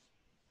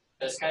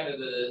 that's kind of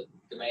the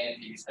demand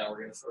piece. Now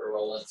we're going to sort of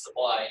roll in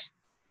supply.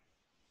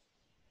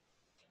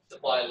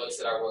 Supply looks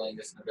at our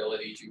willingness and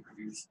ability to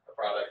produce a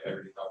product. I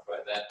already talked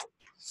about that.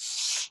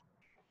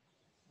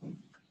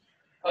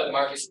 The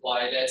market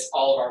supply, that's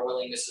all of our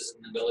willingnesses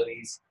and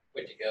abilities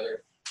put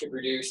together to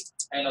produce.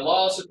 And the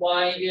law of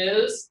supply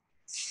is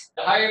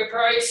the higher the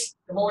price,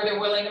 the more they're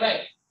willing to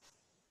make.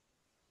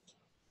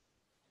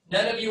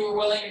 None of you were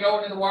willing to go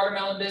into the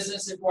watermelon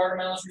business if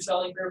watermelons were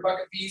selling for $1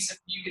 a piece. If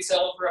you could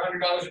sell them for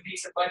 $100 a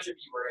piece, a bunch of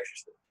you were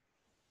interested.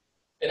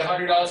 At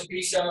 $100 a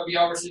piece, some of you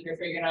all were sitting there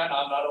figuring out,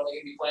 I'm not only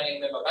going to be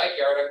planting them in my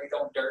backyard, I'm going to be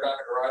throwing dirt on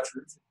the garage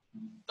roof,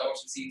 throwing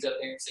some seeds up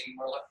there and seeing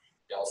more like.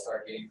 Y'all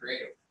start getting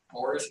creative.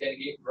 More is going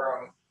to get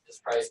grown, this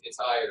price gets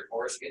higher.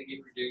 More is going to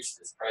get reduced,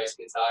 this price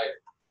gets higher.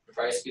 The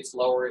price gets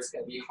lower, it's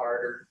going to be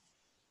harder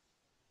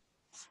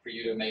for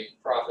you to make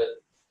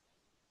profit.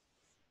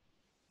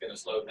 It's going to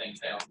slow things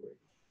down for you.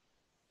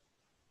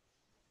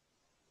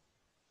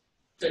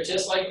 So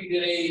just like we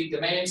did a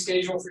demand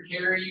schedule for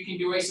care, you can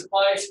do a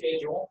supply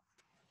schedule,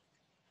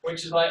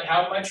 which is like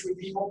how much would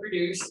people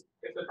produce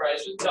if the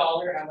price was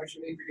 $1, how much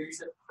would they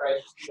produce if the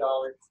price was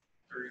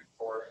 $2. 3,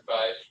 4, and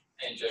 5,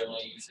 and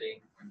generally you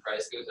see when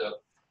price goes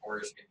up,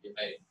 orders can get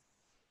made.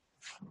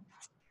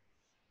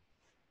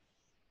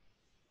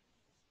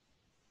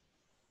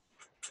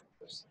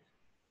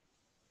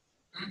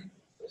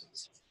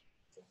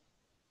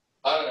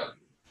 I don't know.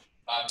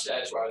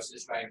 That's what I was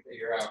just trying to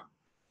figure out.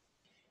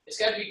 It's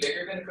got to be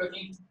bigger than a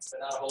cookie, but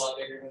not a whole lot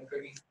bigger than a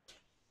cookie,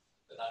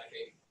 but not a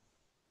cake.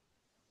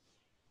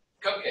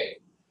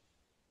 Cupcake.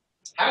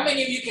 How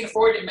many of you can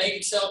afford to make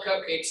and sell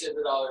cupcakes at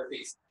 $1 a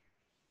piece?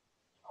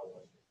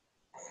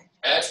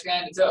 That's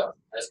kind of tough.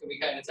 That's gonna be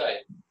kind of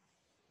tight.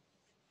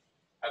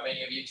 How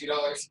many of you $2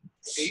 a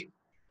piece?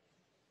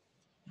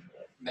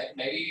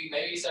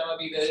 Maybe some of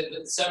you,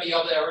 some of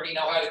y'all that already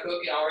know how to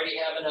cook and already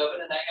have an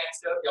oven and that kind of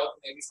stuff, y'all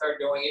can maybe start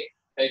doing it.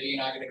 Maybe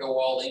you're not going to go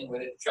all in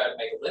with it to try to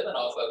make a living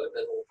off of it, but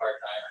a little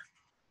part-timer.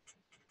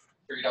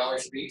 $3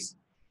 a piece.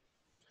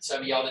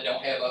 Some of y'all that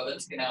don't have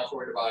ovens can now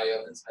afford to buy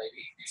ovens.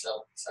 Maybe you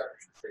sell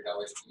starters for $3 a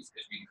piece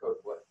because you can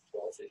cook, what,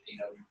 12, 15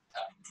 of them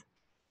at a time.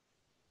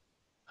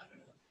 I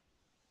don't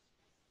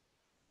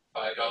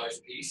know. $5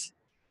 a piece.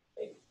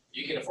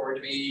 You can afford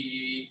to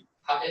be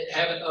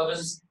having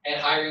ovens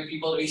and hiring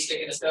people to be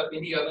sticking the stuff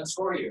in the ovens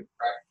for you,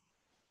 right?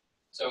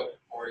 So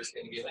orders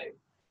going to get made.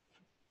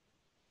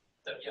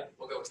 So yeah,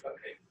 we'll go with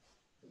cupcake.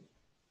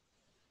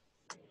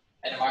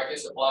 And the market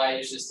supply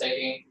is just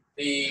taking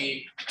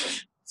the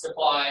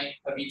supply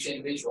of each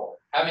individual.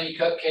 How many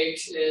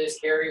cupcakes is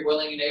Carrie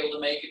willing and able to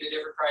make at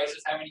different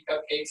prices? How many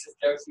cupcakes is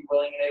Josie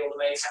willing and able to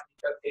make? How many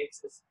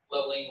cupcakes is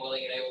Loveline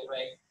willing and able to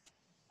make?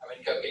 How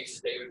many cupcakes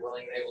is David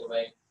willing and able to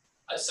make?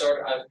 I'm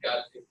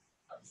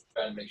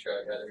trying to make sure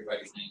I got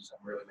everybody's names, so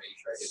I'm really making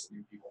sure I get the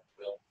new people.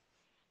 Will.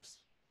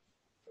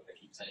 If I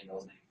keep saying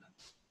those names.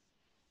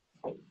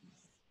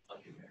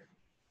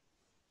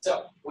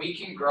 So we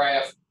can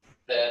graph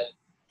that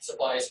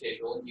supply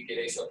schedule and you get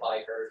a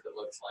supply curve that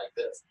looks like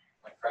this.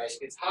 When price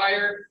gets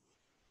higher,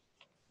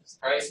 as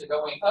price is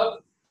going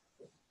up,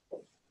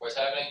 what's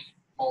happening?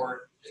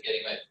 More is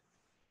getting made.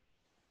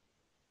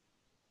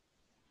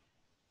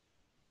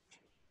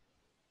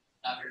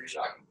 Not very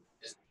shocking.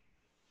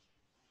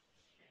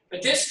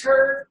 But this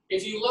curve,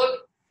 if you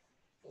look,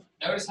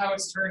 notice how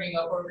it's turning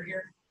up over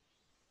here?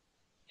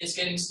 It's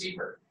getting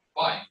steeper.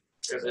 Why?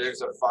 Because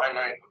there's a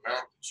finite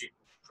amount that you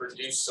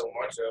produce so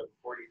much of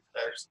before you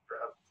actually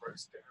drop the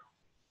price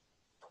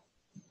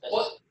down.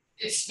 Well,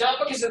 it's not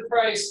because of the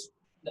price.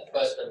 But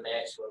the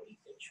max what we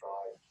can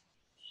charge,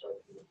 so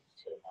you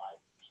to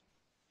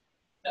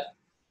buy.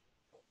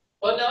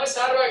 Well, no, it's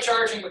not about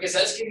charging because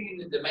that's getting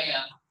into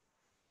demand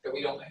that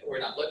we're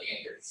not looking at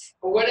here.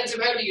 But what ends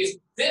up happening is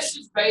this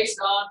is based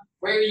on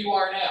where you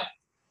are now,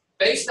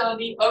 based on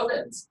the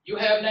ovens you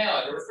have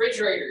now, the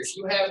refrigerators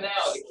you have now,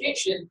 the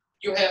kitchen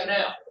you have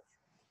now.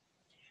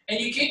 And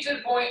you get to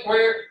the point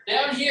where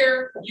down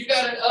here you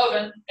got an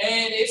oven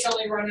and it's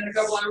only running a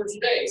couple hours a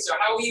day. So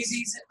how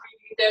easy is it for you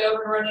to get that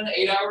oven running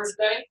 8 hours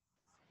a day?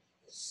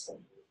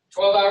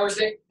 12 hours a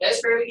day?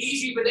 That's fairly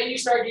easy, but then you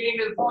start getting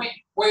to the point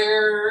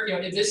where,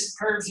 if this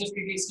curve just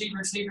could get steeper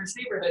and steeper and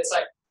steeper, that's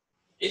like,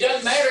 it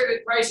doesn't matter if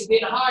the price is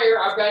getting higher,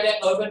 I've got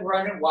that oven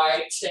running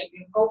wide,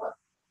 stinking open.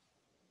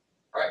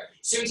 Right?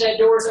 As soon as that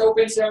door's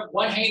open, so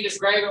one hand is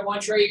grabbing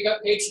one tray of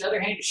cupcakes, the other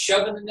hand is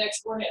shoving the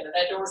next one in, and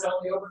that door's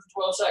only open for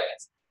 12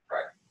 seconds.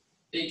 Right?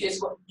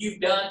 Because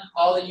you've done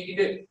all that you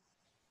can do.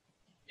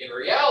 In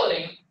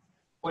reality,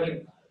 what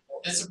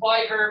the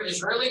supply curve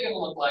is really going to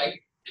look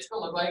like, it's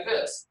going to look like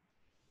this.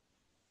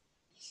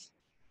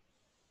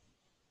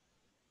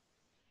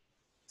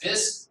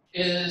 This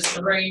is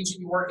the range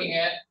you're working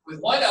at with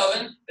one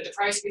oven, but the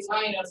price gets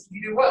high enough,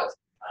 you do what?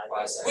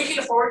 We can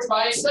afford to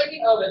buy a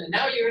second oven, and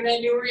now you're in that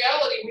new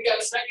reality. We got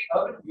a second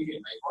oven, we can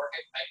make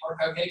more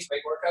cupcakes,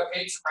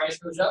 the price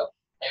goes up,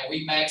 and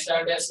we maxed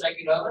out that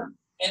second oven.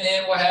 And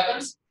then what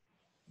happens?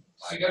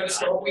 We go to the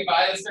store, we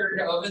buy the third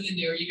oven, and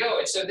there you go.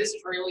 And so this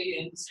is really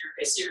in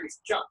a series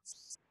of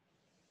chunks.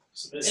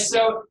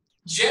 So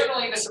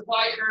generally, the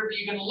supply curve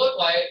you can look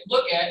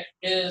at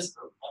is.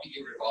 Let me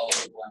get rid of all of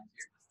the blank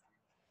here.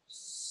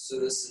 So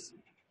this is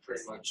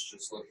pretty much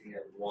just looking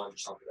at one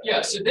chunk of that.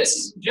 Yeah, so this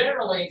is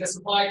generally the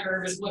supply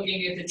curve is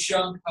looking at the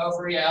chunk of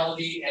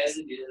reality as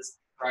it is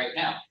right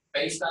now,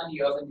 based on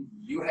the oven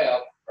you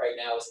have right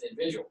now as an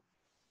individual.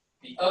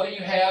 The oven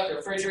you have, the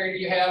refrigerator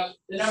you have,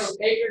 the number of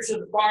acres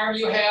of the farm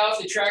you have,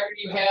 the tractor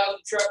you have,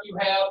 the truck you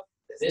have,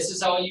 this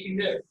is all you can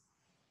do.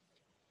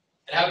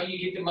 And how do you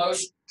get the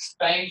most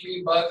bang for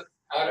your buck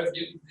out of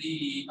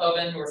the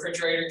oven,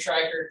 refrigerator,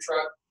 tractor,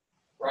 truck,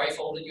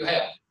 rifle that you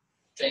have?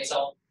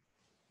 Chainsaw?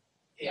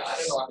 Yeah, I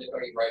don't know, I'm just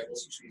going to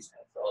rifles, you choose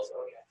chainsaws,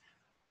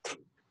 okay.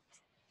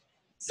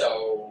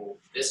 So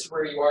this is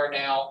where you are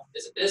now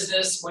as a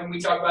business. When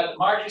we talk about the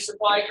market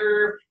supply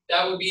curve,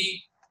 that would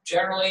be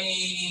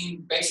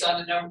generally based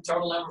on the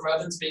total number of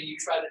ovens being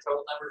used by the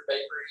total number of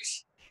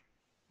bakeries.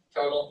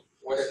 Total,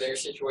 what are their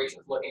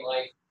situations looking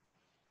like?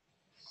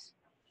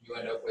 You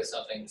end up with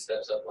something that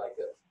steps up like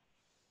this.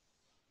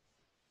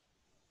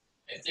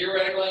 And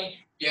theoretically,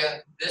 yeah,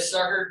 this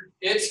sucker,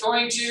 it's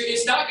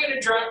not going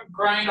to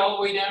grind all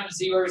the way down to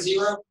 0,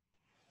 0.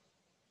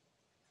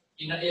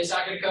 You know, it's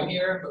not gonna come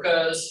here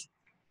because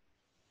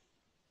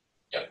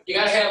you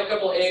gotta have a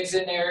couple of eggs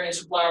in there and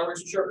some flour and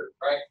some sugar,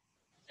 right?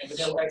 And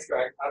vanilla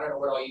extract. I don't know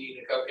what all you need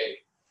in a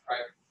cupcake,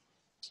 right?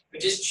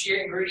 But just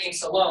sheer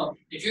ingredients alone,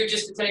 if you were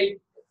just to take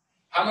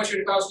how much would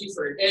it cost you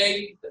for an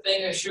egg, a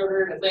thing of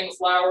sugar, and a thing of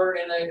flour,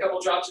 and a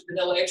couple drops of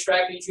vanilla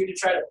extract, and you to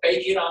try to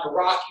bake it on a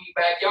rocky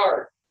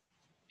backyard?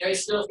 You know,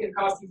 it's still going to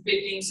cost you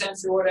 15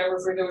 cents or whatever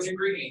for those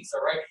ingredients,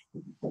 all right?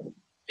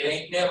 It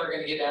ain't never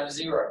going to get down to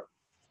zero.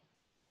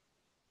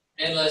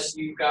 Unless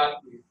you've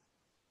got,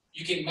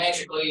 you can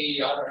magically,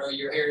 I don't know,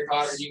 you're Harry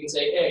Potter, you can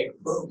say egg,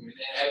 boom, and then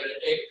have an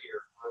egg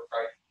appear,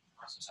 right?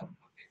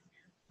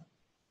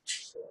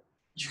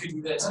 You could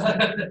do that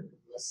too.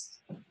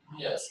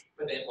 Yes,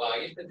 but then, well,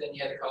 but then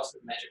you had the cost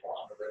of the magic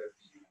wand or whatever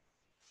you.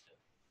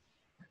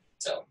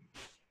 So,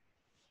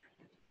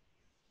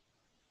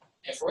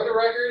 and for the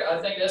record,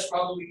 I think that's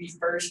probably the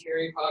first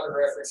Harry Potter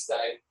reference that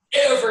I've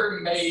ever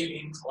made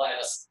in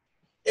class,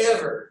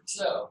 ever.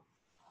 So,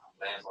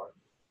 landmark.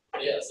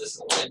 Yes, this is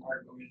a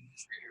landmark moment in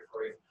history here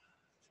for you.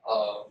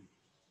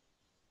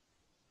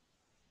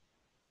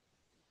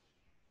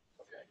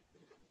 Okay.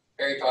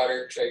 Harry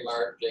Potter,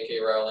 trademark, J.K.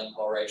 Rowling,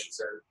 all rights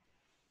reserved.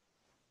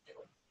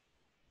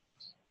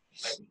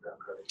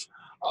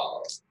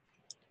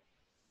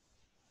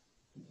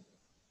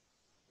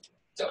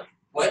 So,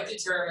 what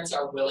determines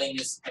our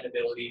willingness and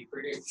ability to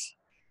produce?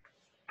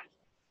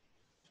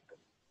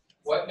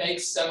 What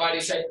makes somebody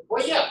say,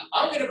 well, yeah,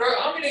 I'm gonna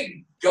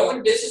go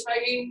into business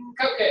making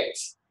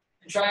cupcakes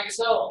and trying to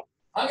sell them.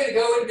 I'm gonna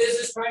go into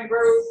business trying to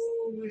grow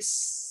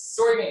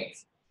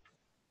soybeans.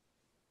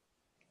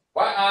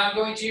 Why? I'm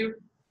going to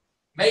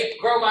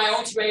grow my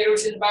own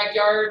tomatoes in the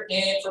backyard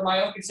and for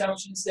my own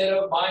consumption instead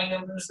of buying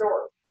them from the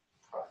store.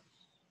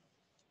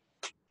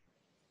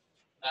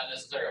 Not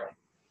necessarily.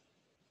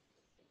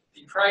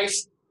 The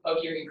price of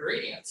your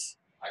ingredients,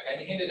 I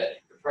kind of hinted at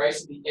it. The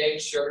price of the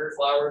egg, sugar,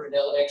 flour,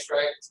 vanilla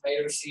extract,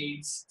 tomato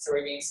seeds,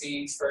 soybean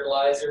seeds,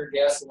 fertilizer,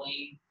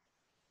 gasoline,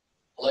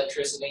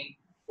 electricity.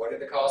 What are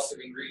the costs of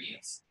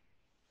ingredients?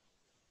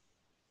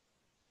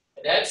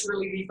 And that's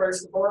really the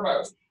first and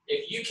foremost.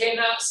 If you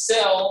cannot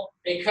sell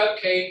a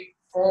cupcake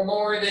for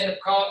more than the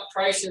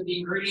price of the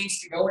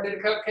ingredients to go into the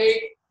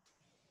cupcake,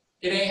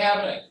 it ain't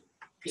happening.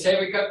 Because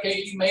every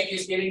cupcake you make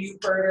is getting you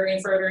further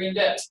and further in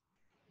debt.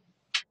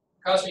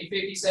 It cost me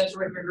 50 cents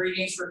worth of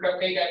ingredients for a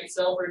cupcake I can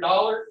sell for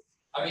 $1.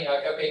 I mean, a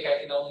cupcake I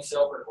can only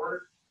sell for $0.25.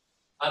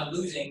 I'm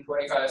losing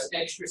 25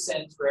 extra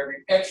cents for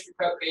every extra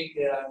cupcake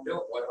that I'm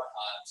doing. What am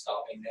I'm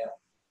stopping now,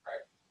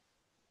 right?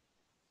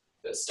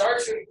 So it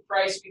starts with the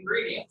price of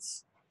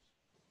ingredients.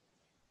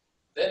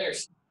 Then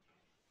there's,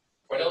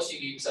 what else do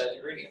you need besides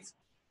ingredients?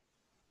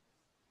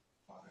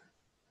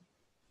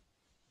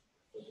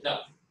 No.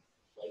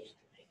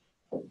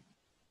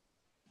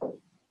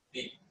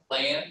 The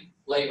land,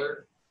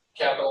 labor,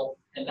 capital,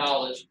 and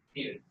knowledge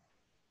needed.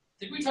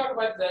 Did we talk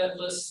about that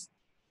list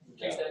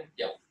Tuesday?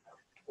 Yeah.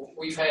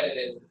 We've had it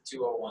in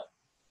 201.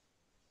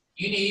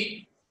 You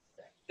need,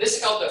 this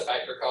is called the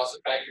factor cost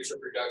of factors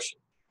of production.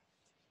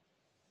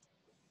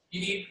 You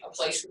need a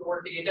place for the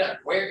work to get done.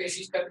 Where is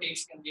these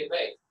cupcakes going to get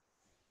baked?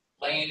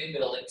 Land and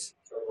buildings,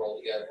 so we're all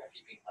together, I'm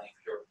keeping land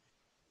for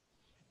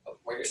sure.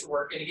 Where's the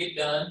work going to get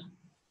done?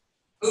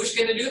 Who's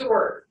going to do the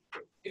work?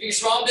 If you're a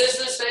small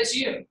business, that's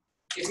you.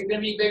 If you're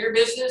going to be bigger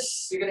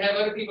business, you're going to have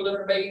other people doing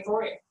the baking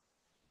for you.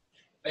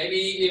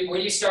 Maybe when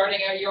you're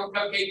starting out your own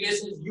cupcake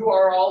business, you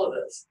are all of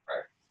this,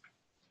 right?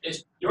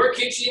 It's your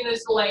kitchen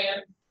is the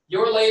land,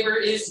 your labor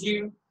is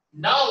you,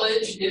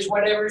 knowledge is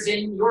whatever's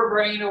in your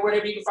brain or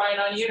whatever you can find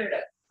on the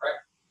internet, right?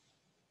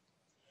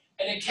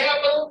 And in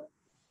capital,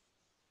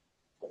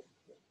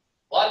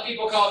 a lot of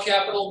people call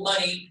capital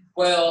money.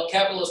 Well,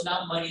 capital is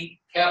not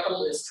money.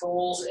 Capital is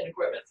tools and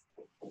equipment.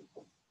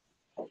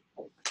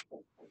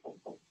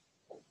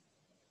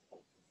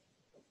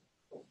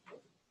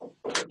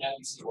 Now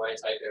you see why I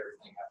type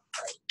everything out,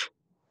 right?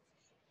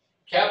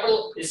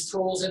 Capital is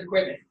tools and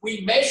equipment.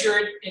 We measure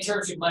it in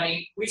terms of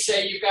money. We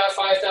say you've got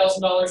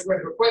 $5,000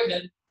 worth of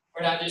equipment.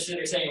 We're not just sitting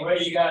there saying,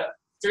 well, you got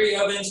 3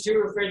 ovens, 2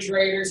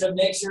 refrigerators, a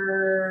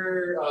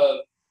mixer, a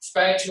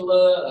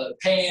spatula, a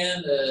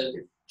pan,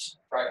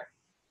 right?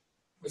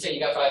 We say you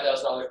got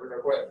 $5,000 worth of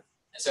equipment.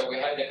 And so we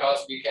have the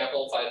cost of your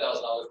capital, $5,000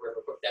 worth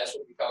of equipment. That's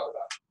what we talk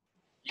about.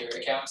 Your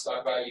accountants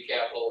talk about your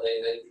capital,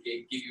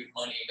 they give you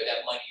money, but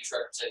that money is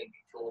representing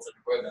tools and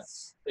equipment.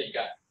 So you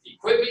got the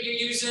equipment you're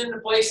using, the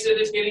place that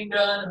it's getting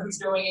done, who's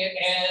doing it,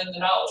 and the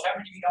knowledge. How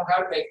many of you know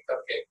how to make a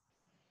cupcake?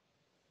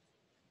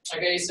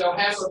 Okay, so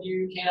half of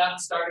you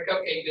cannot start a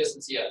cupcake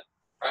business yet,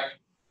 right?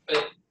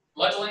 But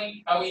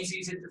luckily, how easy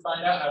is it to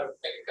find out how to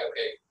make a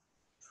cupcake?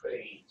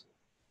 Pretty easy.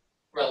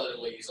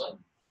 Relatively easily.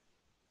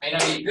 May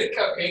not be a good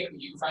cupcake, but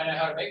you can find out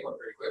how to make one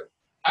pretty quick.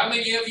 How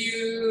many of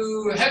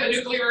you have a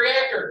nuclear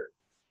reactor?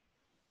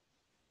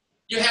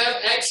 You have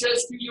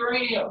access to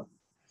uranium.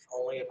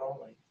 Only if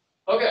only.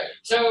 Okay,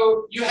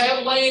 so you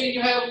have land and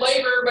you have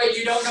labor, but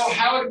you don't know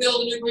how to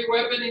build a nuclear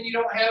weapon, and you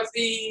don't have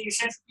the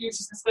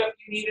centrifuges and stuff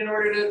you need in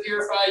order to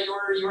purify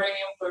your uranium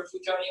or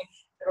plutonium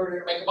in order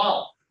to make a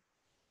bomb.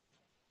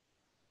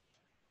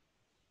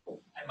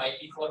 I might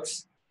be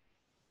close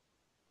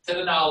to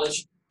the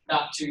knowledge,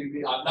 I'm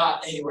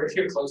not anywhere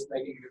near close to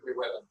making a nuclear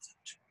weapon.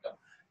 No.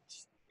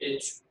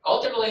 It's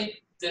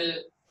ultimately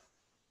it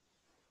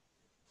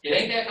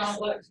ain't that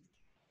complex.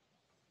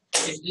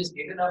 If you just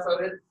get enough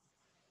of it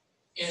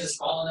in a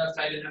small enough,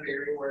 tight enough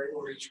area where it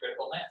will reach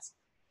critical mass.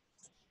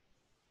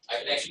 I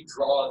can actually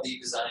draw the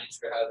designs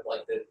for how,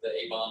 like the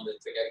A-bomb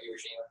that took out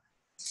Hiroshima.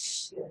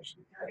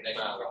 I can actually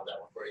draw that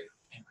one for you.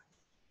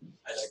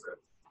 I digress.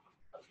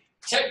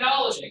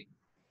 Technology.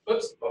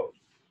 Oops. Oh,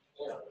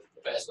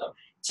 fast enough.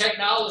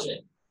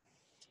 Technology.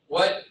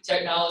 What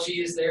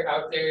technology is there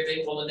out there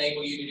that will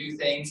enable you to do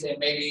things, and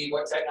maybe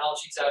what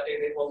technology is out there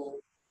that will,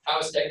 how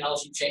is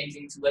technology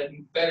changing to let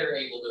you better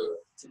able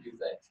to do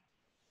things?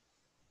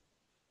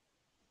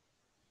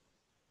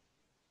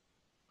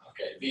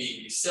 Okay,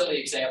 the silly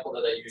example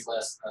that I used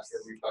last semester,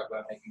 we talked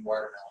about making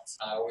watermelons.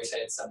 I always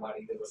had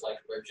somebody that was like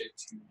allergic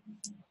to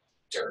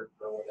dirt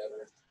or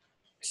whatever.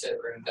 Instead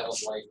of bringing them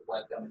to life,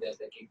 let them to death,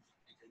 they can,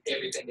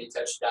 everything they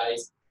touch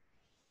dies.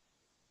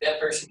 That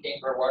person came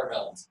for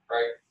watermelons,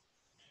 right?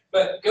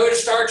 But go to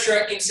Star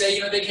Trek and say,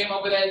 they came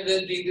up with that,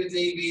 the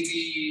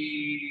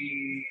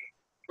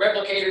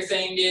replicator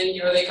thing did,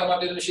 they come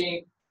up to the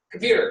machine,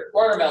 computer,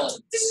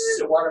 watermelon,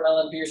 the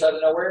watermelon appears out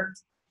of nowhere.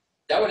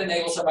 That would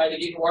enable somebody to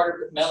get in the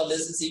watermelon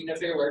business even if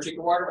they're allergic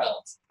to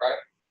watermelons, right?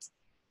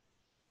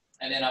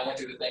 And then I went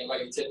through the thing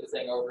about you tip the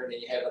thing over and then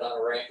you have it on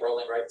a ramp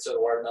rolling right, so the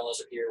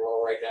watermelons appear,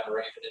 roll right down the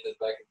ramp and into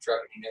the back of the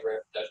truck and you never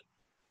have to touch it.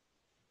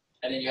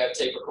 And then you have a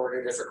tape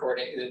recorder that's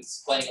recording,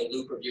 it's playing a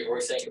loop of your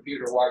voice saying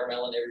computer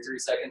watermelon every 3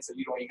 seconds, so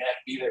you don't even have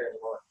to be there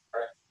anymore,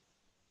 right?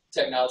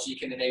 Technology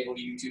can enable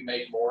you to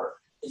make more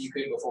than you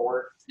could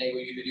before, enable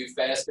you to do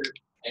faster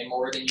and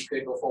more than you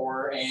could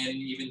before, and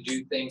even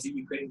do things that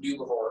you couldn't do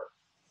before.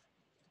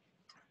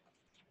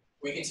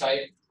 We can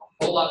type a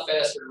whole lot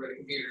faster with a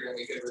computer than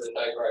we could with a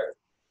typewriter.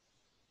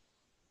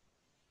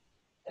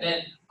 And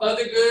then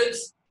other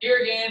goods, here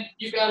again,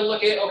 you've got to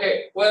look at,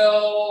 okay,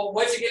 well,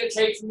 what's it going to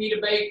take for me to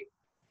bake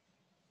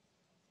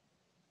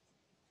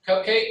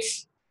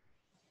cupcakes?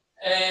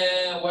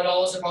 And what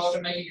all is involved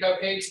in making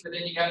cupcakes? But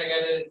then you kind of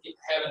got to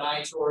have an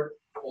eye toward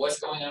what's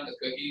going on with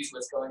cookies,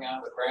 what's going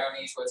on with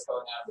brownies, what's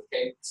going on with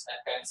cakes,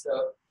 that kind of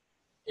stuff.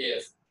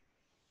 If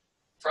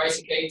price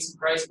of cakes and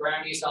price of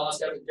brownies and all that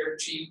stuff is dirt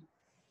cheap,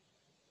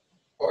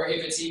 or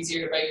if it's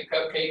easier to bake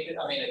a cake than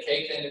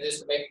it is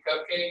to bake a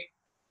cupcake,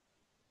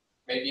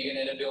 maybe you can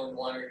end up doing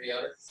one or the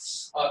other.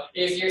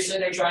 If you're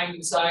sitting there trying to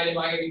decide, am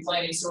I going to be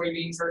planting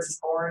soybeans versus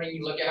corn, and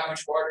you look at how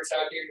much water's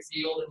out there in the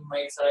field, and you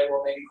might decide,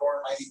 well, maybe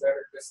corn might be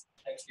better this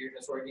next year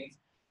than soybeans.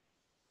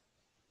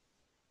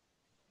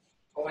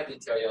 Oh, I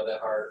didn't tell you all that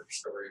hard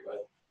story,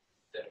 but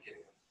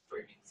dedicated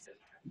soybeans.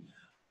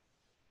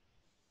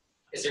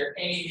 Is there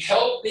any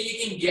help that you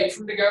can get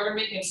from the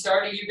government in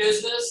starting your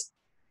business?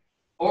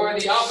 Or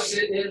the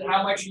opposite is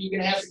how much are you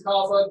going to have to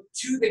cough up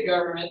to the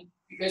government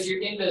because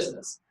you're in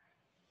business?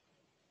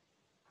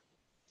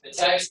 The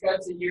tax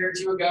cuts a year or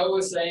two ago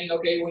was saying,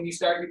 okay, when you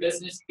start your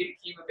business, you get to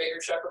keep a bigger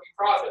chunk of your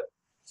profit.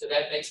 So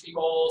that makes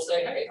people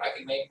say, hey, I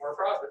can make more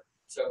profit.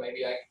 So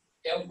maybe I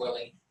am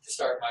willing to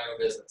start my own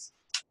business.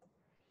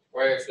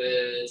 Where if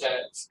the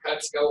tax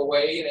cuts go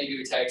away and they do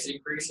a tax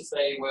increase and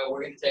say, well,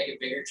 we're going to take a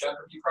bigger chunk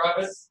of your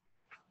profit.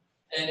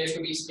 And there's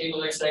going to be some people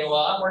that say,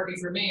 well, I'm working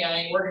for me. I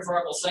ain't working for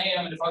Uncle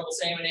Sam. And if Uncle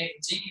Sam and Aunt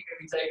Jean are going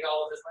to be taking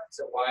all of this money,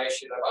 so why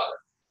should I bother?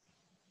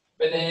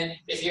 But then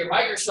if you're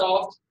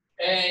Microsoft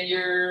and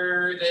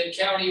you're the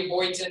county of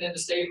Boynton in the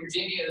state of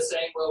Virginia, they're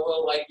saying, well,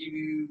 we'll like give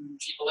you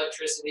cheap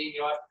electricity and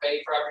you don't have to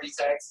pay property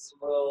taxes and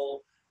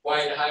we'll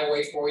widen a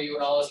highway for you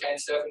and all this kind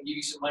of stuff and give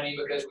you some money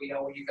because we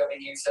know when you come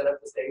in here and set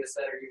up this data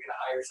center, you're going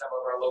to hire some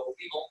of our local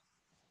people.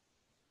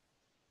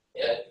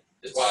 Yeah,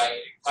 that's why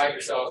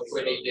Microsoft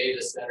put a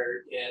data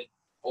center in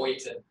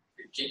Boynton,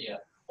 Virginia,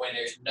 when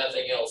there's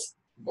nothing else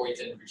in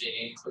Boynton,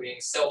 Virginia,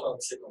 including cell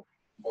phone signal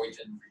in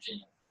Boynton,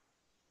 Virginia.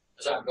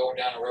 So I'm going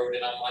down the road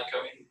and I'm like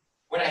coming,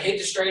 when I hit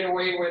the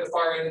straightaway where the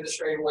far end of the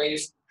straightaway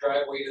is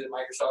driveway to the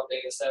Microsoft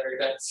data center,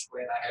 that's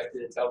when I have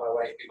to tell my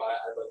wife, goodbye,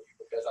 I love you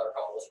because our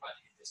call is about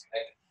to get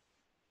disconnected.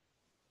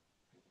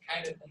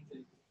 Kind of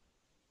think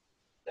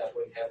that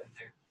wouldn't happen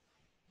there.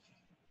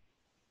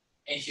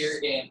 And here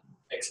again,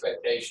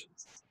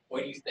 expectations.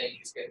 What do you think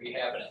is going to be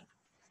happening?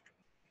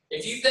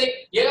 If you think,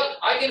 yeah,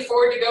 I can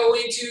afford to go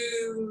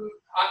into,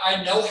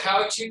 I know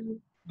how to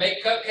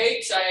make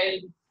cupcakes,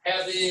 I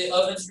have the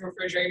ovens and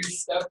refrigerators and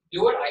stuff to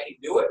do it, I can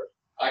do it.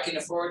 I can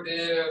afford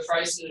the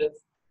price of the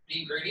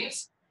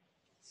ingredients.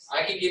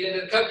 I can get into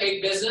the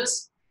cupcake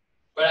business,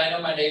 but I know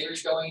my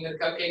neighbor's going into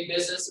the cupcake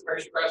business, the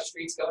person across the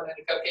street's going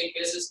into the cupcake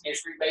business, and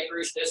there's 3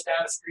 bakeries just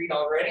down the street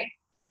already.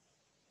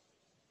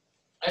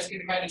 That's going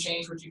to kind of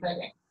change what you're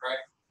thinking,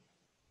 right?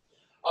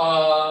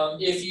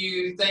 If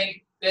you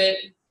think that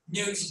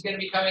news is going to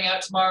be coming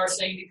out tomorrow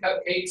saying the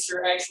cupcakes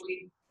are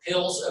actually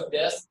pills of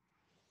death,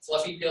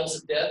 fluffy pills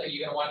of death, are you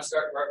going to want to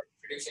start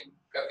producing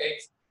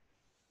cupcakes?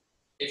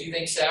 If you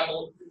think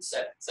Samsung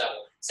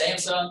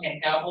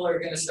and Apple are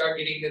going to start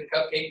getting into the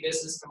cupcake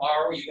business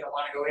tomorrow, are you going to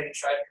want to go ahead and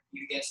try to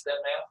compete against them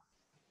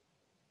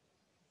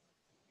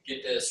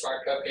get the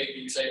smart cupcake,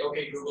 and you say,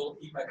 okay, Google,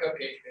 eat my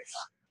cupcake.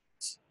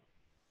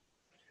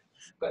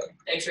 But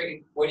thanks,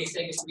 Ricky. What do you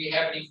think is going to be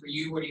happening for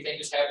you? What do you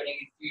think is happening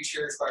in the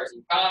future as far as the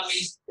economy?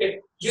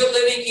 If you're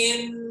living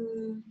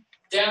in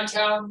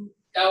downtown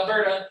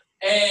Alberta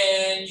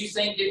and you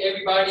think that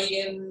everybody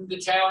in the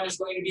town is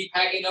going to be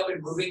packing up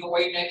and moving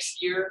away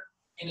next year,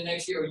 are you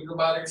going to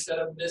bother to set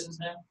up a business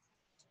now?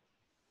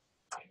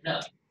 No.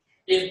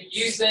 If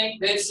you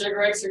think that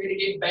cigarettes are going to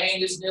get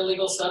banned as an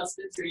illegal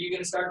substance, are you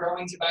going to start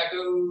growing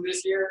tobacco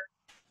this year?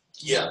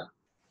 Yeah.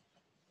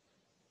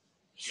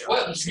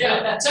 Well,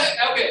 yeah,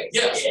 okay,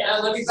 yes. Yeah.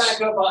 Let me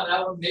back up on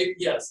that one. Maybe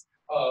yes.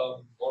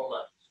 1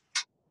 month.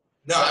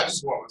 No, I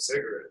just want my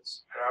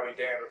cigarettes, and I'll be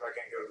damned if I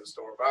can't go to the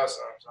store and buy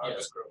some. So I Yeah.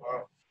 just go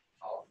home.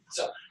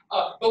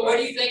 But what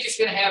do you think is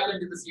going to happen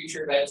to the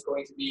future that's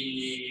going to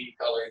be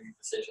coloring your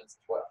decisions as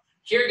well?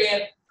 Here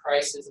again,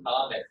 price is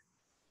not there.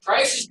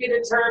 Price is going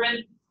to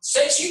determine,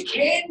 since you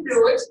can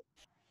do it,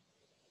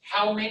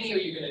 how many are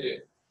you going to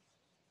do?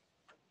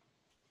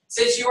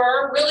 Since you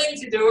are willing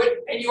to do it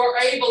and you are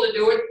able to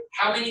do it,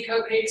 how many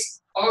cupcakes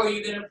are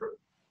you going to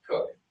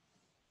cook?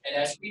 And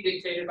that should be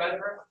dictated by the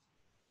grower.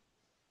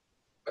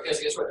 Because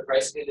guess what? The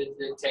price is going to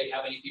dictate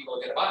how many people are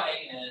going to buy,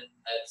 and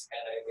that's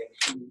kind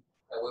of when you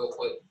will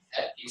put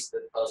that piece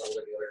of the puzzle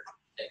together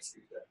next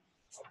Tuesday.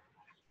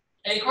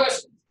 Any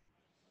questions?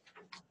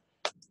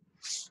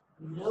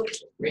 Nope.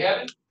 We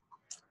haven't?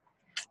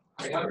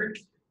 Are you hungry?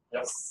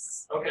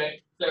 Yes.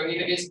 Okay, so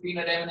either get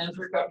peanut M&M's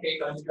or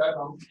cupcake on your drive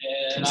home,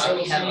 and I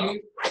will We have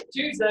see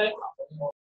you Tuesday.